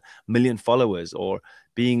having 1 million followers, or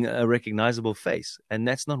being a recognizable face. And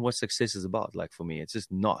that's not what success is about. Like, for me, it's just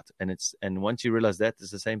not. And once you realize that,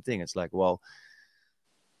 it's the same thing. It's like, well,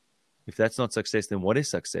 if that's not success, then what is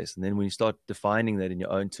success? And then when you start defining that in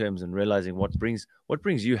your own terms and realizing what brings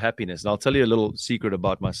you happiness. And I'll tell you a little secret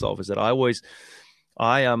about myself, is that I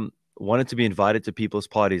wanted to be invited to people's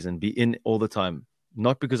parties and be in all the time,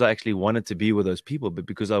 not because I actually wanted to be with those people, but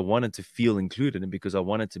because I wanted to feel included, and because I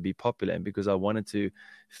wanted to be popular, and because I wanted to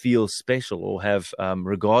feel special or have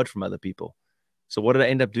regard from other people. So what did I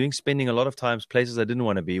end up doing? Spending a lot of times places I didn't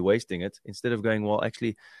want to be, wasting it, instead of going, well,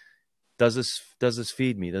 actually, does this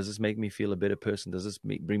feed me? Does this make me feel a better person? Does this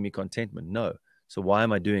bring me contentment? No. So why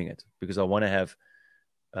am I doing it? Because I want to have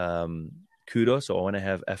kudos, or I want to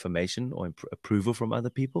have affirmation or approval from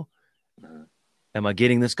other people. Am I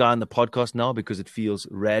getting this guy on the podcast now because it feels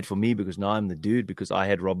rad for me, because now I'm the dude, because I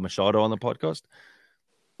had Rob Machado on the podcast?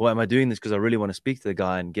 Or am I doing this because I really want to speak to the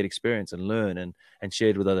guy and get experience and learn and share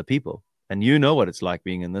it with other people? And you know what it's like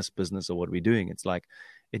being in this business or what we're doing. It's like,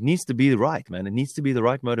 it needs to be right, man. It needs to be the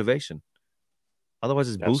right motivation. Otherwise,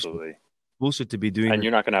 it's bullshit. Bullshit to be doing. And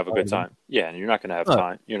you're not going to have a good time. Yeah, and you're not going to have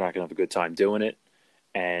time. You're not going to have a good time doing it,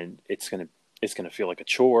 and it's going to feel like a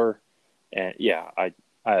chore. And yeah, I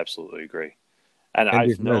absolutely agree. And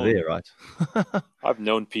I've known right? I've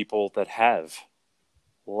known people that have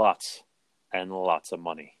lots and lots of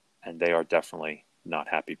money, and they are definitely not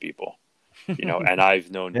happy people. And I've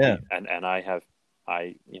known and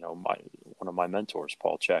one of my mentors,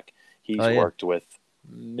 Paul Check, he's worked with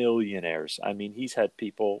millionaires. I mean, he's had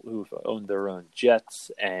people who've owned their own jets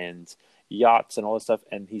and yachts and all this stuff,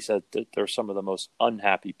 and he said that they're some of the most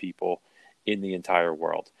unhappy people in the entire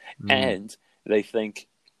world. And they think,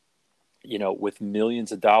 with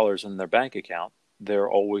millions of dollars in their bank account, they're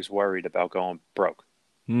always worried about going broke.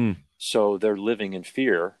 So they're living in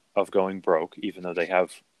fear of going broke, even though they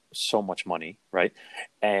have so much money, right?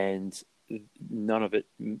 And none of it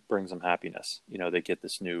brings them happiness. They get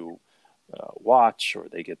this new watch, or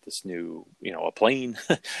they get this new, a plane,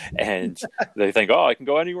 and they think, oh, I can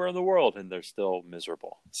go anywhere in the world, and they're still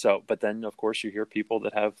miserable. So, but then of course you hear people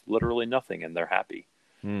that have literally nothing and they're happy.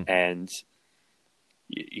 And,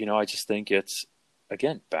 I just think it's,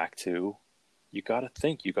 again, back to, you got to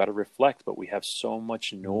think, you got to reflect, but we have so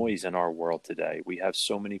much noise in our world today. We have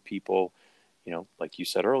so many people like you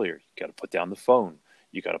said earlier, you got to put down the phone,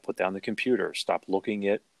 you got to put down the computer, stop looking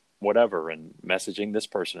at whatever and messaging this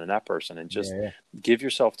person and that person, and just give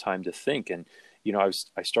yourself time to think. And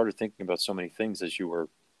I started thinking about so many things as you were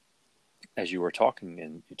talking,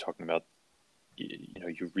 and you're talking about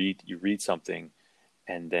you read something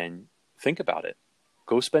and then think about it.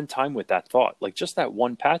 Go spend time with that thought, like just that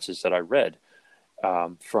one passage that I read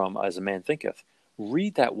from As a Man Thinketh.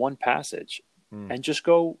 Read that one passage and just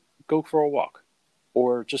go for a walk,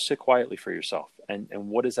 or just sit quietly for yourself. And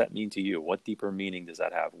what does that mean to you? What deeper meaning does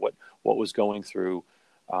that have? What was going through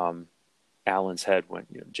Allen's head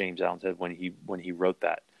James Allen's head when he wrote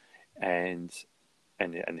that? And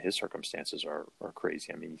his circumstances are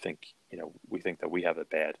crazy. I mean, we think that we have it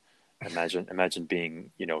bad. Imagine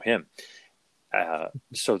being, him.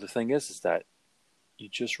 So the thing is that you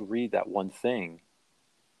just read that one thing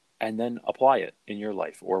and then apply it in your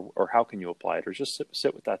life, or how can you apply it, or just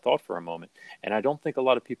sit with that thought for a moment. And I don't think a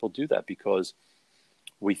lot of people do that, because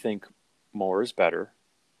we think more is better.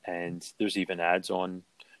 And there's even ads on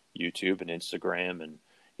YouTube and Instagram, and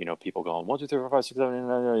people going 1, 2, 3, 4, 5, 6, 7, 8,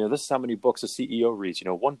 9, this is how many books a CEO reads.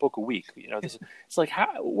 1 book a week. It's like,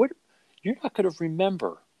 what? You're not going to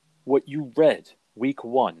remember what you read week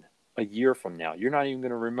 1 a year from now. You're not even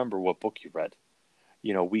going to remember what book you read,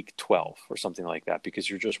 week 12 or something like that, because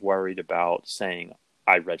you're just worried about saying,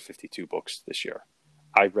 I read 52 books this year.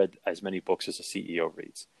 I read as many books as a CEO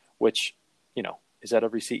reads, which, is that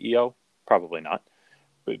every CEO? Probably not.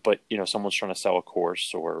 But someone's trying to sell a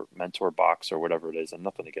course or mentor box or whatever it is, and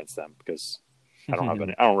nothing against them, because I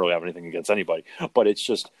don't really have anything against anybody, but it's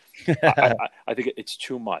just, I think it's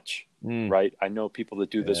too much, right? I know people that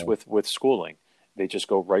do this with schooling. They just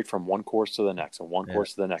go right from one course to the next and one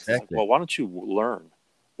course to the next. Exactly. It's like, well, why don't you learn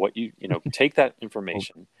what take that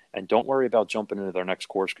information and don't worry about jumping into their next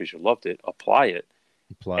course because you loved it. Apply it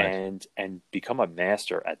and become a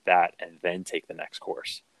master at that, and then take the next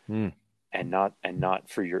course. And not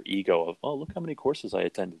for your ego of, oh, look how many courses I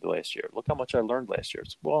attended last year. Look how much I learned last year.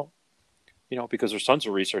 It's, well, because there's tons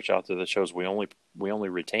of research out there that shows we only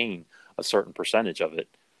retain a certain percentage of it,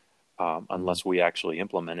 unless we actually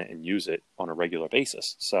implement it and use it on a regular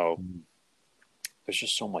basis. So there's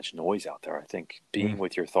just so much noise out there. I think being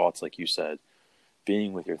with your thoughts, like you said,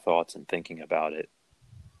 being with your thoughts and thinking about it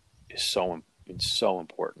is so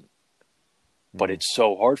important. But it's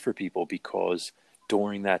so hard for people, because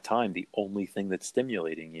during that time, the only thing that's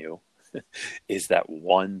stimulating you is that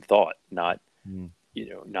one thought, not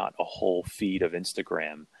a whole feed of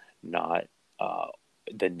Instagram, not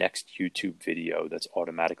the next YouTube video that's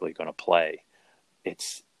automatically going to play.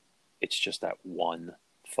 It's just that one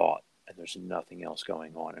thought, and there's nothing else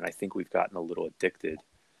going on. And I think we've gotten a little addicted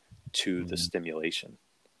to the stimulation,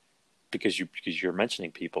 because you're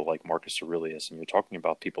mentioning people like Marcus Aurelius, and you're talking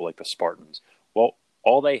about people like the Spartans. Well,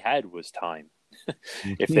 all they had was time.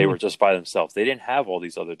 If they were just by themselves, they didn't have all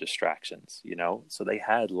these other distractions, so they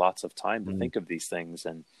had lots of time to think of these things.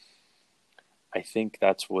 And I think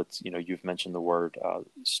that's what's, you've mentioned the word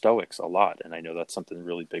Stoics a lot, and I know that's something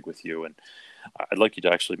really big with you. And I'd like you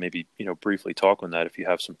to actually maybe, briefly talk on that if you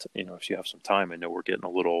have some, if you have some time. I know we're getting a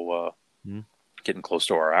little, getting close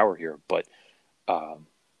to our hour here, but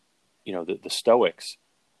the Stoics,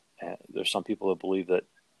 there's some people that believe that,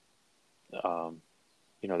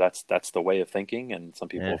 that's the way of thinking. And some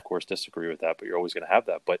people, of course, disagree with that, but you're always going to have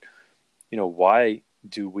that. But, why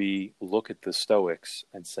do we look at the Stoics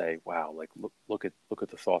and say, wow, like, look at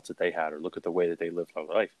the thoughts that they had, or look at the way that they lived their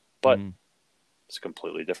life? But it's a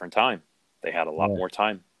completely different time. They had a lot more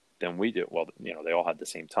time than we do. Well, they all had the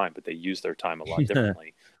same time, but they used their time a lot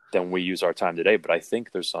differently than we use our time today. But I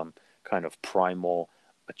think there's some kind of primal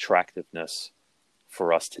attractiveness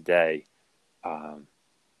for us today,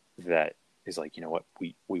 that is like, what,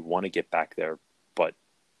 we want to get back there, but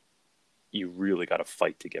you really got to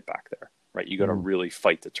fight to get back there, right? You got to really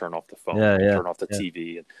fight to turn off the phone, turn off the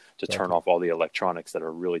TV, and to turn off all the electronics that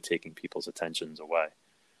are really taking people's attentions away.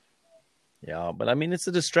 Yeah, but I mean, it's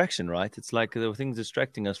a distraction, right? It's like the things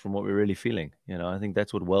distracting us from what we're really feeling. I think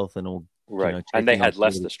that's what wealth and all. Right. And they had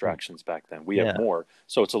less distractions back then. We have more.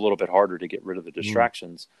 So it's a little bit harder to get rid of the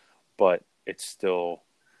distractions, but it's still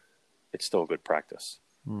a good practice.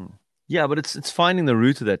 Yeah, but it's finding the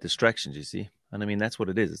root of that distraction, you see. And I mean, that's what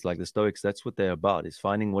it is. It's like the Stoics, that's what they're about, is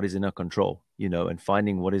finding what is in our control, and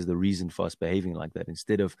finding what is the reason for us behaving like that,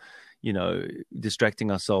 instead of,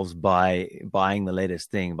 distracting ourselves by buying the latest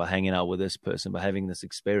thing, by hanging out with this person, by having this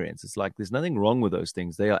experience. It's like, there's nothing wrong with those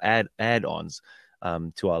things. They are add-ons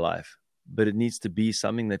to our life, but it needs to be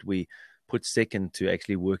something that we put second to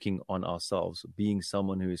actually working on ourselves, being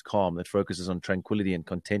someone who is calm, that focuses on tranquility and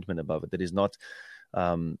contentment above it, that is not,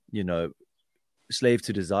 slave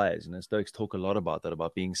to desires. Stoics talk a lot about that,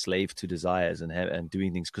 about being slave to desires and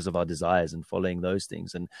doing things because of our desires and following those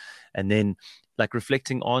things, and then like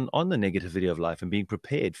reflecting on the negativity of life and being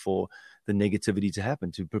prepared for the negativity to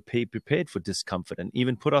happen, to prepared for discomfort, and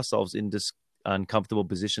even put ourselves in uncomfortable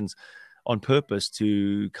positions on purpose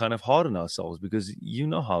to kind of harden ourselves, because you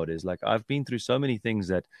know how it is. Like, I've been through so many things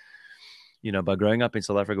that, by growing up in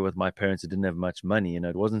South Africa with my parents, it didn't have much money,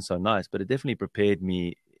 it wasn't so nice, but it definitely prepared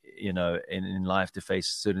me, in life to face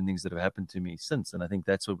certain things that have happened to me since. And I think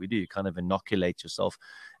that's what we do. You kind of inoculate yourself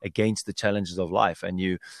against the challenges of life, and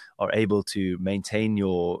you are able to maintain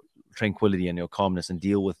your tranquility and your calmness and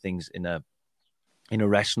deal with things in a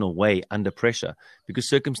rational way under pressure, because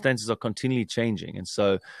circumstances are continually changing. And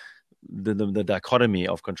so the dichotomy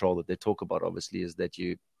of control that they talk about, obviously, is that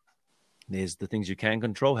there's the things you can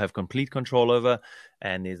control, have complete control over,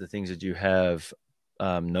 and there's the things that you have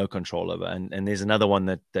no control over. And there's another one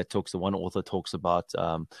the one author talks about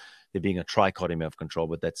there being a trichotomy of control,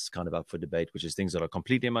 but that's kind of up for debate, which is things that are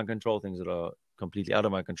completely in my control, things that are completely out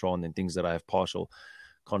of my control, and then things that I have partial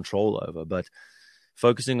control over. But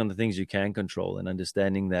focusing on the things you can control and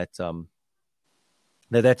understanding that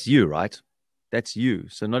that's you, right? That's you.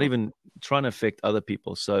 So not even trying to affect other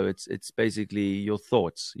people. So it's basically your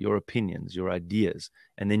thoughts, your opinions, your ideas,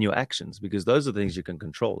 and then your actions, because those are the things you can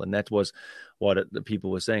control. And that was what the people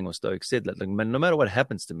were saying, or Stoics said, that like, no matter what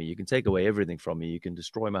happens to me, you can take away everything from me. You can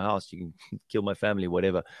destroy my house, you can kill my family,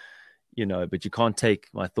 whatever, but you can't take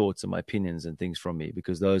my thoughts and my opinions and things from me,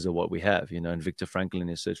 because those are what we have, and Viktor Frankl in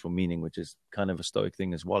his Search for Meaning, which is kind of a Stoic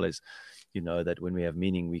thing as well, is, that when we have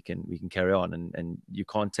meaning, we can carry on, and you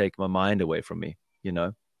can't take my mind away from me,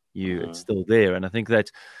 it's still there. And I think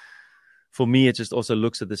that for me, it just also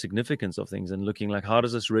looks at the significance of things and looking like, how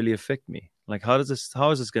does this really affect me? Like, how is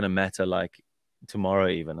this going to matter, like tomorrow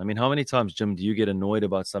even? I mean, how many times, Jim, do you get annoyed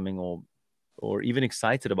about something or even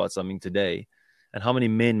excited about something today? And how many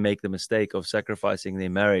men make the mistake of sacrificing their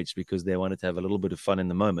marriage because they wanted to have a little bit of fun in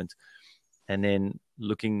the moment, and then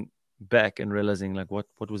looking back and realizing, like, what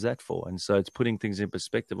was that for? And so it's putting things in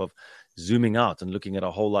perspective of zooming out and looking at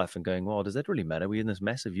our whole life and going, well, does that really matter? We're in this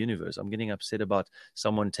massive universe. I'm getting upset about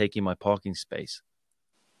someone taking my parking space.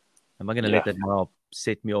 Am I going to let that now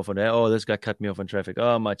set me off on, oh, this guy cut me off in traffic.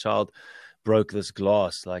 Oh, my child broke this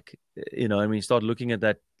glass. Like, I mean, you start looking at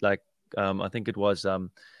that, like, I think it was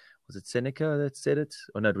it Seneca that said it?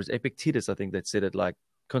 Or no, it was Epictetus, I think, that said it, like,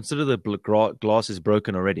 consider the glass is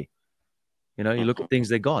broken already. You look at things,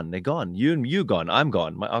 they're gone. They're gone. You gone. I'm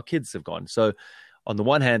gone. Our kids have gone. So on the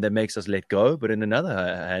one hand, that makes us let go, but in another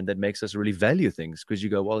hand, that makes us really value things, because you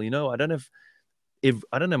go, well, I don't have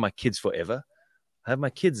my kids forever. I have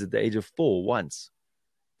my kids at the age of 4 once.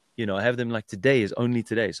 I have them, like, today is only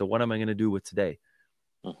today. So what am I going to do with today?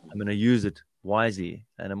 I'm going to use it wisely.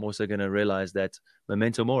 And I'm also going to realize that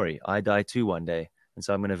memento mori, I die too one day. And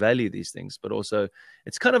so I'm going to value these things. But also,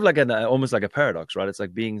 it's kind of like almost like a paradox, right? It's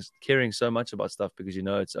like caring so much about stuff because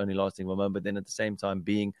it's only lasting for a moment, but then at the same time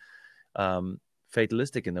being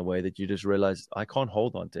fatalistic in the way that you just realize I can't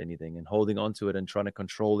hold on to anything, and holding on to it and trying to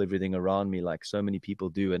control everything around me like so many people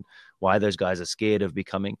do. And why those guys are scared of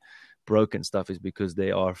becoming broken stuff is because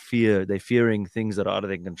they're fearing things that are out of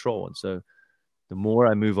their control. And so the more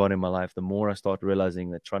I move on in my life, the more I start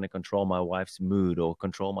realizing that trying to control my wife's mood or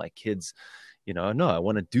control my kids, no, I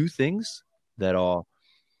want to do things that are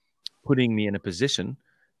putting me in a position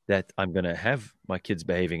that I'm going to have my kids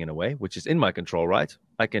behaving in a way which is in my control, right?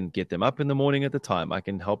 I can get them up in the morning at the time. I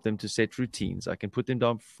can help them to set routines. I can put them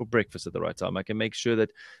down for breakfast at the right time. I can make sure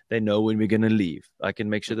that they know when we're going to leave. I can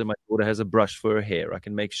make sure that my daughter has a brush for her hair. I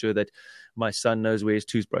can make sure that my son knows where his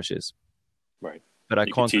toothbrush is. Right. But I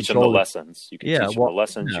you can't can teach them the lessons. You can teach them the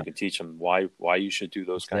lessons. You can teach them why you should do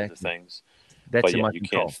those kinds of things. That's but you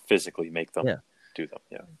can't physically make them do them.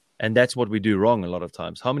 Yeah. And that's what we do wrong a lot of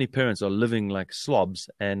times. How many parents are living like slobs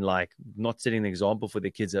and like not setting the example for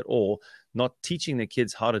their kids at all, not teaching their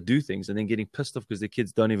kids how to do things, and then getting pissed off because their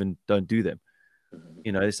kids don't do them.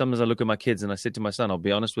 Mm-hmm. Sometimes I look at my kids and I said to my son, I'll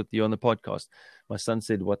be honest with you on the podcast. My son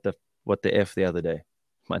said, what the F the other day,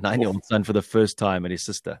 my 9-year-old son, for the first time, at his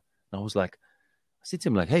sister. And I was like, I said to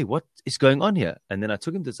him, like, hey, what is going on here? And then I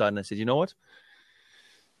took him to the side and I said, you know what?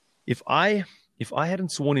 If I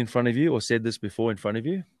hadn't sworn in front of you or said this before in front of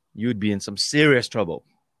you, you'd be in some serious trouble.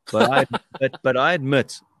 But I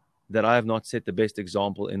admit that I have not set the best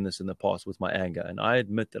example in the past with my anger. And I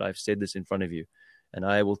admit that I've said this in front of you, and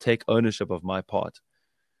I will take ownership of my part.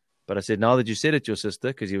 But I said, now that you said it to your sister,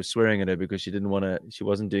 because he was swearing at her because she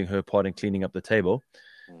wasn't doing her part in cleaning up the table.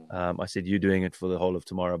 I said, you're doing it for the whole of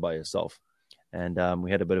tomorrow by yourself. And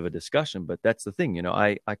we had a bit of a discussion, but that's the thing,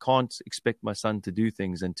 I can't expect my son to do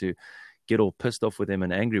things and to get all pissed off with him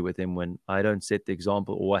and angry with him when I don't set the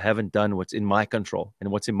example or I haven't done what's in my control.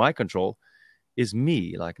 And what's in my control is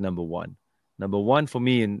me, like number one. Number one for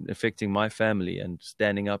me in affecting my family and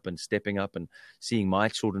standing up and stepping up and seeing my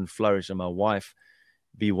children flourish and my wife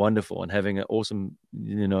be wonderful and having an awesome,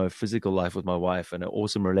 physical life with my wife and an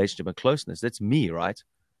awesome relationship and closeness. That's me, right?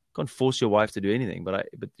 You can't force your wife to do anything, but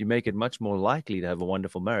you make it much more likely to have a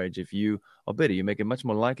wonderful marriage if you are better. You make it much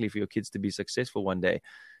more likely for your kids to be successful one day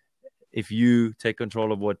if you take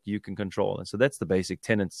control of what you can control. And so that's the basic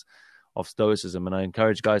tenets of Stoicism. And I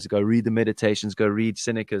encourage guys to go read the Meditations, go read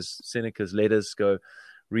Seneca's letters, go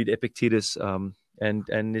read Epictetus,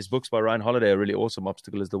 and his books by Ryan Holiday are really awesome.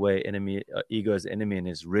 Obstacle is the way, ego is the enemy, and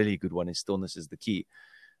his really good one is Stillness is the key.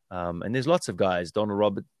 And there's lots of guys, Donald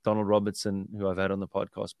Robertson, who I've had on the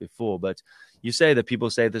podcast before. But you say that people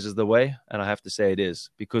say this is the way, and I have to say it is,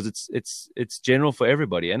 because it's general for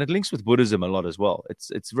everybody, and it links with Buddhism a lot as well.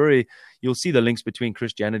 It's very, you'll see the links between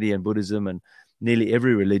Christianity and Buddhism and nearly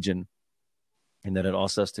every religion, in that it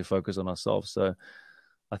asks us to focus on ourselves. So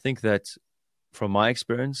I think that from my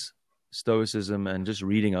experience, Stoicism and just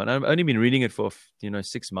reading it, I've only been reading it for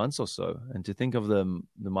 6 months or so, and to think of the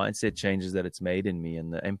mindset changes that it's made in me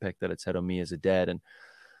and the impact that it's had on me as a dad, and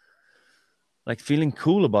like feeling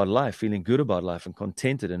cool about life, feeling good about life and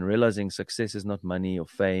contented, and realizing success is not money or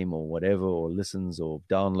fame or whatever, or listens or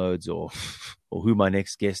downloads or who my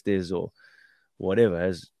next guest is or whatever,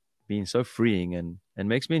 has been so freeing and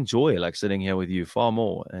makes me enjoy like sitting here with you far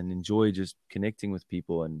more, and enjoy just connecting with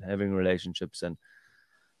people and having relationships and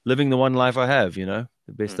living the one life I have, the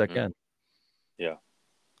best I can. Yeah.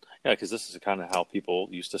 Yeah, because this is kind of how people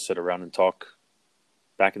used to sit around and talk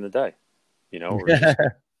back in the day, or just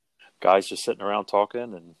guys just sitting around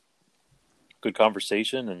talking and good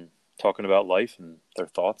conversation and talking about life and their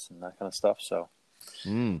thoughts and that kind of stuff. So,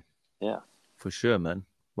 yeah. For sure, man.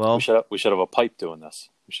 Well, we should have a pipe doing this.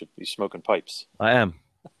 We should be smoking pipes. I am.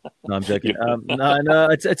 No, I'm joking. No,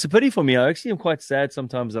 it's a pity for me. I actually am quite sad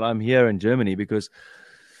sometimes that I'm here in Germany, because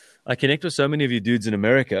I connect with so many of you dudes in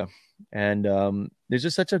America, and there's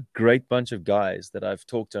just such a great bunch of guys that I've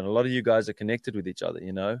talked to, and a lot of you guys are connected with each other.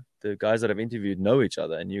 The guys that I've interviewed know each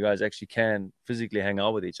other, and you guys actually can physically hang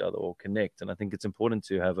out with each other or connect. And I think it's important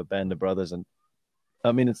to have a band of brothers. And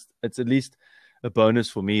I mean, it's at least a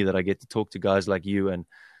bonus for me that I get to talk to guys like you and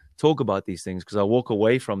talk about these things, because I walk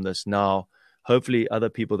away from this now. Hopefully other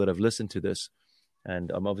people that have listened to this,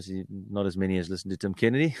 and I'm obviously not as many as listened to Tim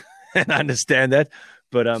Kennedy, and I understand that,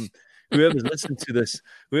 but whoever's listened to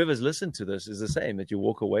this is the same, that you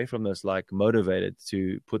walk away from this like motivated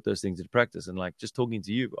to put those things into practice. And like just talking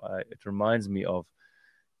to you, it reminds me of,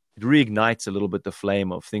 it reignites a little bit the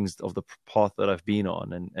flame of things, of the path that I've been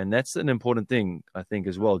on. And that's an important thing, I think,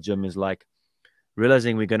 as well, Jim, is like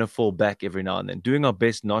realizing we're going to fall back every now and then, doing our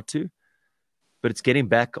best not to, but it's getting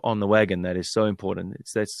back on the wagon that is so important.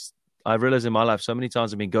 I've realized in my life so many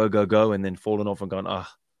times I've been go, go, go, and then fallen off and gone,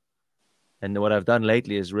 And what I've done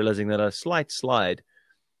lately is realizing that a slight slide,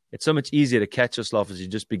 it's so much easier to catch yourself as you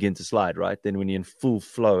just begin to slide, right? Than when you're in full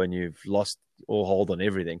flow and you've lost all hold on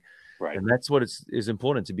everything. Right. And that's what is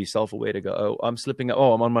important, to be self-aware, to go, oh, I'm slipping.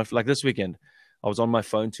 Oh, I'm on my, like this weekend, I was on my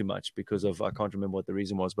phone too much because of, I can't remember what the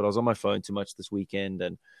reason was, but I was on my phone too much this weekend.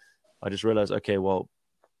 And I just realized, okay, well,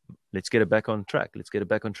 let's get it back on track. Let's get it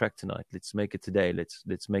back on track tonight. Let's make it today.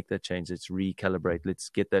 Let's make that change. Let's recalibrate. Let's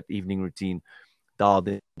get that evening routine dialed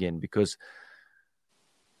in again, because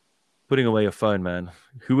putting away your phone, man,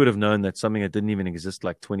 who would have known that something that didn't even exist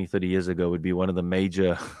like 20, 30 years ago would be one of the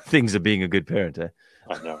major things of being a good parent, eh?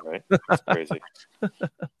 I know, right? It's crazy.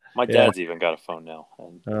 My dad's even got a phone now.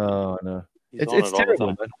 And oh, no. It's terrible,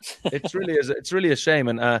 man. It's really a shame.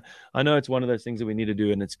 And I know it's one of those things that we need to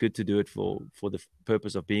do, and it's good to do it for the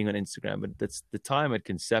purpose of being on Instagram. But that's the time it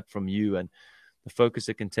can sap from you and the focus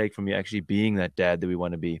it can take from you actually being that dad that we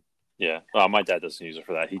want to be. Yeah. Well, my dad doesn't use it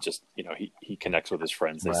for that. He just, he connects with his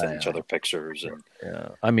friends. They send each other pictures.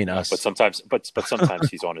 And I mean, us. But sometimes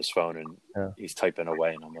he's on his phone and he's typing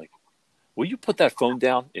away, and I'm like, will you put that phone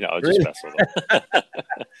down? I'll just mess with him.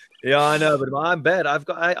 Yeah, I know, but I'm bad.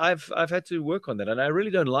 I've had to work on that, and I really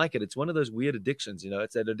don't like it. It's one of those weird addictions.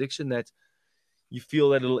 It's that addiction that you feel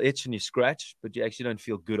that little itch and you scratch, but you actually don't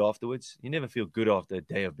feel good afterwards. You never feel good after a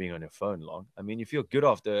day of being on your phone long. I mean, you feel good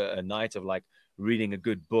after a night of like reading a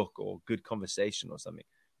good book or good conversation or something.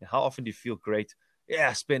 And how often do you feel great? Yeah,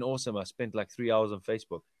 I spent like 3 hours on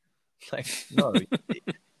Facebook. Like, no.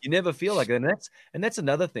 You never feel like that. And that's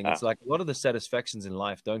another thing. It's like a lot of the satisfactions in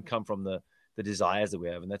life don't come from the desires that we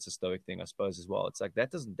have. And that's a Stoic thing, I suppose, as well. It's like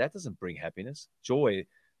that doesn't bring happiness. Joy.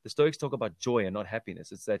 The Stoics talk about joy and not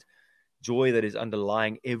happiness. It's that joy that is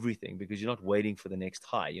underlying everything, because you're not waiting for the next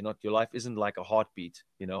high. Your life isn't like a heartbeat,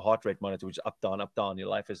 heart rate monitor, which is up, down, up, down. Your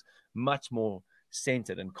life is much more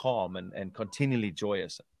centered and calm and continually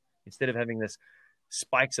joyous, instead of having this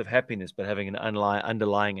spikes of happiness, but having an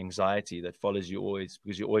underlying anxiety that follows you always,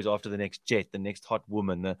 because you're always after the next jet, the next hot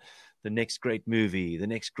woman, the next great movie, the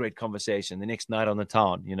next great conversation, the next night on the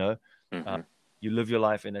town. You live your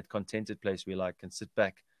life in a contented place where you can sit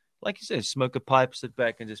back, like you said, smoke a pipe, sit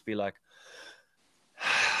back and just be like,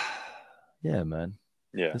 yeah, man,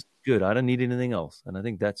 that's good. I don't need anything else. And I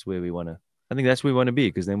think that's where we want to be,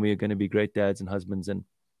 because then we are going to be great dads and husbands and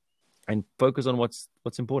focus on what's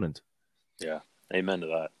important. Yeah. Amen to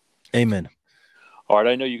that. Amen. All right.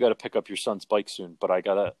 I know you got to pick up your son's bike soon, but I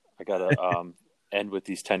gotta end with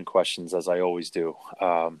these 10 questions, as I always do.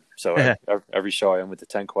 So every show I end with the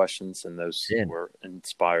 10 questions, and those were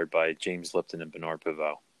inspired by James Lipton and Bernard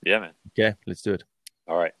Pivot. Yeah, man. Okay, let's do it.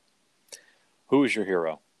 All right. Who is your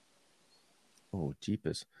hero? Oh,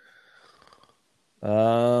 jeepers.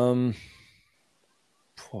 Oh,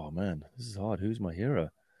 man, this is hard. Who's my hero?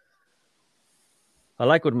 I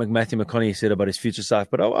like what Matthew McConaughey said about his future self,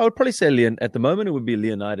 but I would probably say at the moment it would be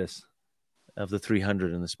Leonidas of the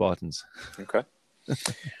 300 and the Spartans. Okay.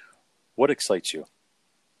 What excites you?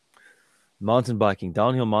 Mountain biking.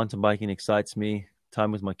 Downhill mountain biking excites me.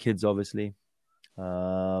 Time with my kids, obviously.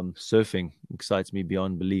 Surfing excites me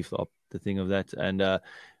beyond belief, the thing of that. And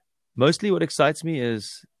mostly what excites me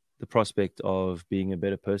is the prospect of being a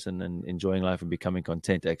better person and enjoying life and becoming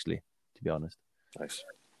content, actually, to be honest. Nice.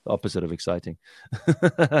 The opposite of exciting.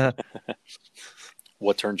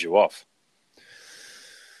 What turns you off?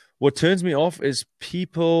 What turns me off is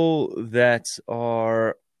people that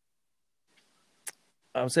are,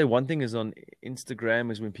 I would say one thing is on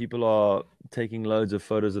Instagram is when people are taking loads of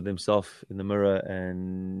photos of themselves in the mirror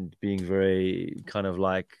and being very kind of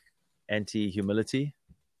like anti-humility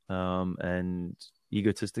and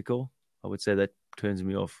egotistical. I would say that turns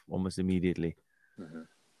me off almost immediately. Mm-hmm.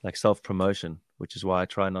 Like self-promotion, which is why I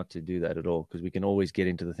try not to do that at all, because we can always get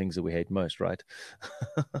into the things that we hate most, right?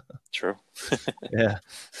 True. Yeah.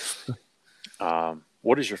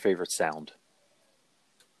 What is your favorite sound?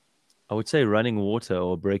 I would say running water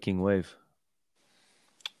or breaking wave.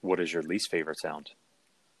 What is your least favorite sound?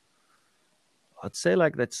 I'd say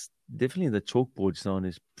that's definitely the chalkboard sound.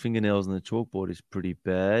 Is fingernails on the chalkboard is pretty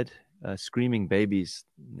bad. Screaming babies,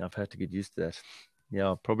 I've had to get used to that.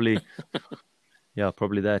 Yeah, probably. Yeah,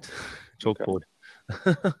 probably that. Chalkboard.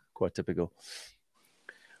 Okay. Quite typical.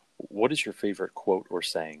 What is your favorite quote or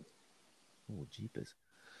saying? Oh, jeepers.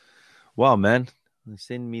 Wow, man. You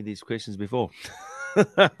sent me these questions before.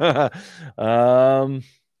 Let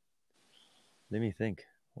me think.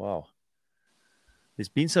 Wow. There's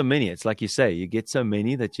been so many. It's like you say, you get so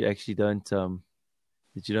many that you actually don't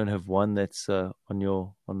have one that's on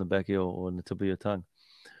the back of your or on the tip of your tongue.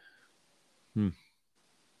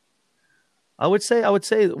 I would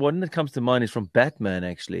say one that comes to mind is from Batman,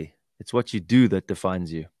 actually. It's what you do that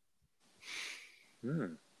defines you.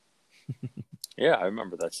 Yeah, I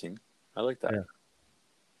remember that scene. I like that. Yeah.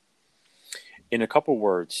 In a couple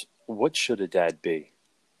words, what should a dad be?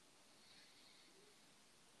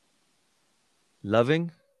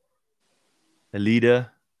 Loving, a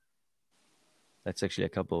leader. That's actually a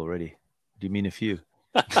couple already. Do you mean a few?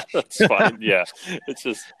 That's fine. Yeah. It's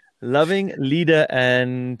just loving, leader,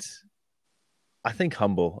 and I think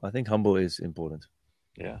humble. I think humble is important.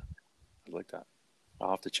 Yeah, I like that. I'll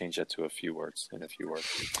have to change that to a few words. In a few words.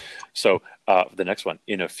 So the next one,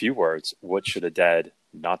 in a few words, what should a dad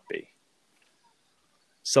not be?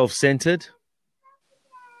 Self-centered.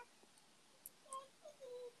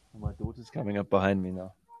 My daughter's coming up behind me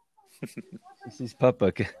now. This is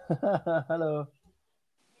Papa. Hello.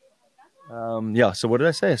 Yeah. So what did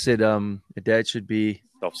I say? I said a dad should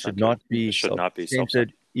not be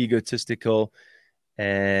self-centered, egotistical,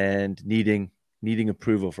 and needing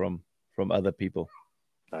approval from other people.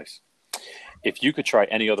 Nice. If you could try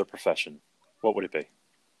any other profession, what would it be?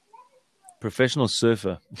 Professional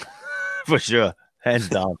surfer, for sure, hands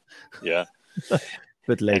down. Yeah.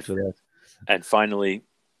 Bit late for that. And finally,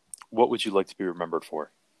 what would you like to be remembered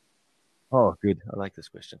for? Oh, good. I like this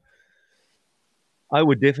question. I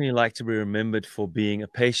would definitely like to be remembered for being a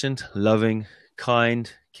patient, loving, kind,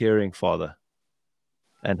 caring father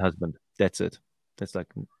and husband. That's it. That's like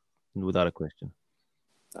without a question.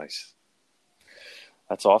 Nice.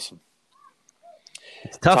 That's awesome.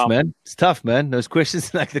 It's tough, Tom, man. It's tough, man. Those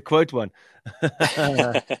questions like the quote one.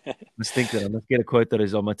 I must think that I must get a quote that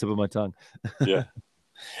is on my tip of my tongue. Yeah.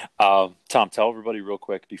 Tom, tell everybody real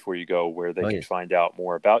quick before you go where they can find out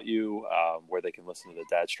more about you, where they can listen to the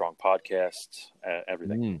Dad Strong podcast,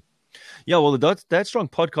 everything. Yeah, well, the Dad Strong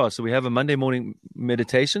podcast. So we have a Monday morning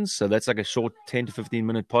meditations. So that's like a short 10 to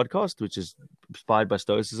 15-minute podcast, which is inspired by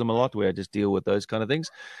Stoicism a lot, where I just deal with those kind of things.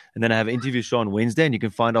 And then I have an interview show on Wednesday, and you can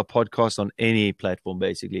find our podcast on any platform,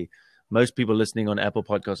 basically. Most people listening on Apple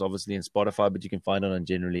Podcasts, obviously, and Spotify, but you can find it on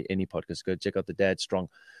generally any podcast. Go check out the Dad Strong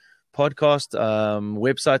podcast.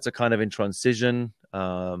 Websites are kind of in transition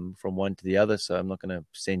from one to the other, so I'm not going to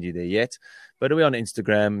send you there yet. But we're on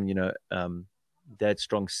Instagram, Dad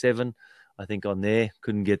Strong 7, I think, on there.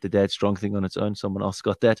 Couldn't get the Dad Strong thing on its own. Someone else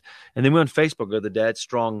got that. And then we're on Facebook. Go to the Dad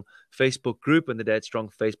Strong Facebook group and the Dad Strong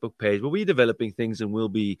Facebook page. But we're developing things, and we'll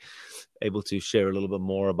be able to share a little bit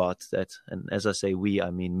more about that. And as I say we,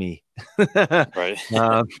 I mean me. Right.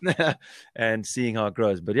 And seeing how it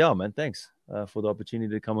grows. But yeah, man, thanks for the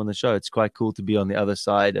opportunity to come on the show. It's quite cool to be on the other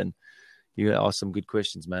side, and you ask some good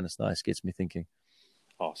questions, man. It's nice. Gets me thinking.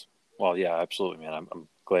 Awesome. Well, yeah, absolutely, man. I'm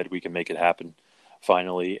glad we can make it happen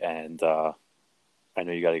finally. And I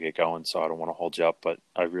know you got to get going, so I don't want to hold you up, but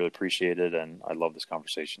I really appreciate it. And I love this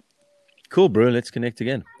conversation. Cool, bro. Let's connect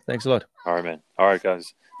again. Thanks a lot. All right, man. All right,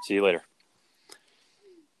 guys. See you later.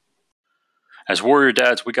 As warrior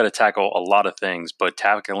dads, we got to tackle a lot of things, but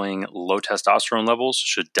tackling low testosterone levels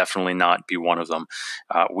should definitely not be one of them.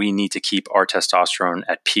 We need to keep our testosterone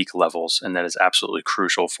at peak levels, and that is absolutely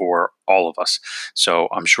crucial for all of us. So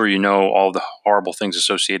I'm sure you know all the horrible things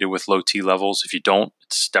associated with low T levels. If you don't,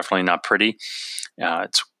 it's definitely not pretty.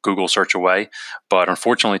 It's Google search away. But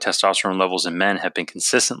unfortunately, testosterone levels in men have been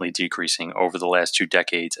consistently decreasing over the last 2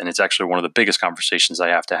 decades. And it's actually one of the biggest conversations I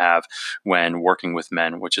have to have when working with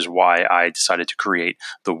men, which is why I decided to create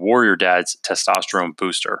the Warrior Dads Testosterone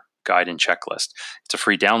Booster Guide and Checklist. It's a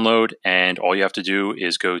free download, and all you have to do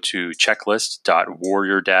is go to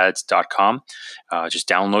checklist.warriordads.com. Just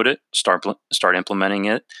download it, start implementing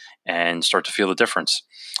it, and start to feel the difference.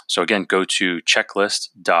 So again, go to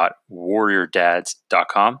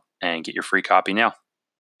checklist.warriordads.com and get your free copy now.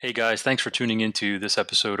 Hey guys, thanks for tuning into this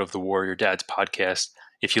episode of the Warrior Dads podcast.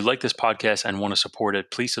 If you like this podcast and want to support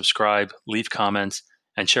it, please subscribe, leave comments,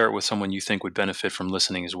 and share it with someone you think would benefit from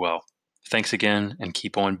listening as well. Thanks again, and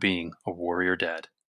keep on being a warrior dad.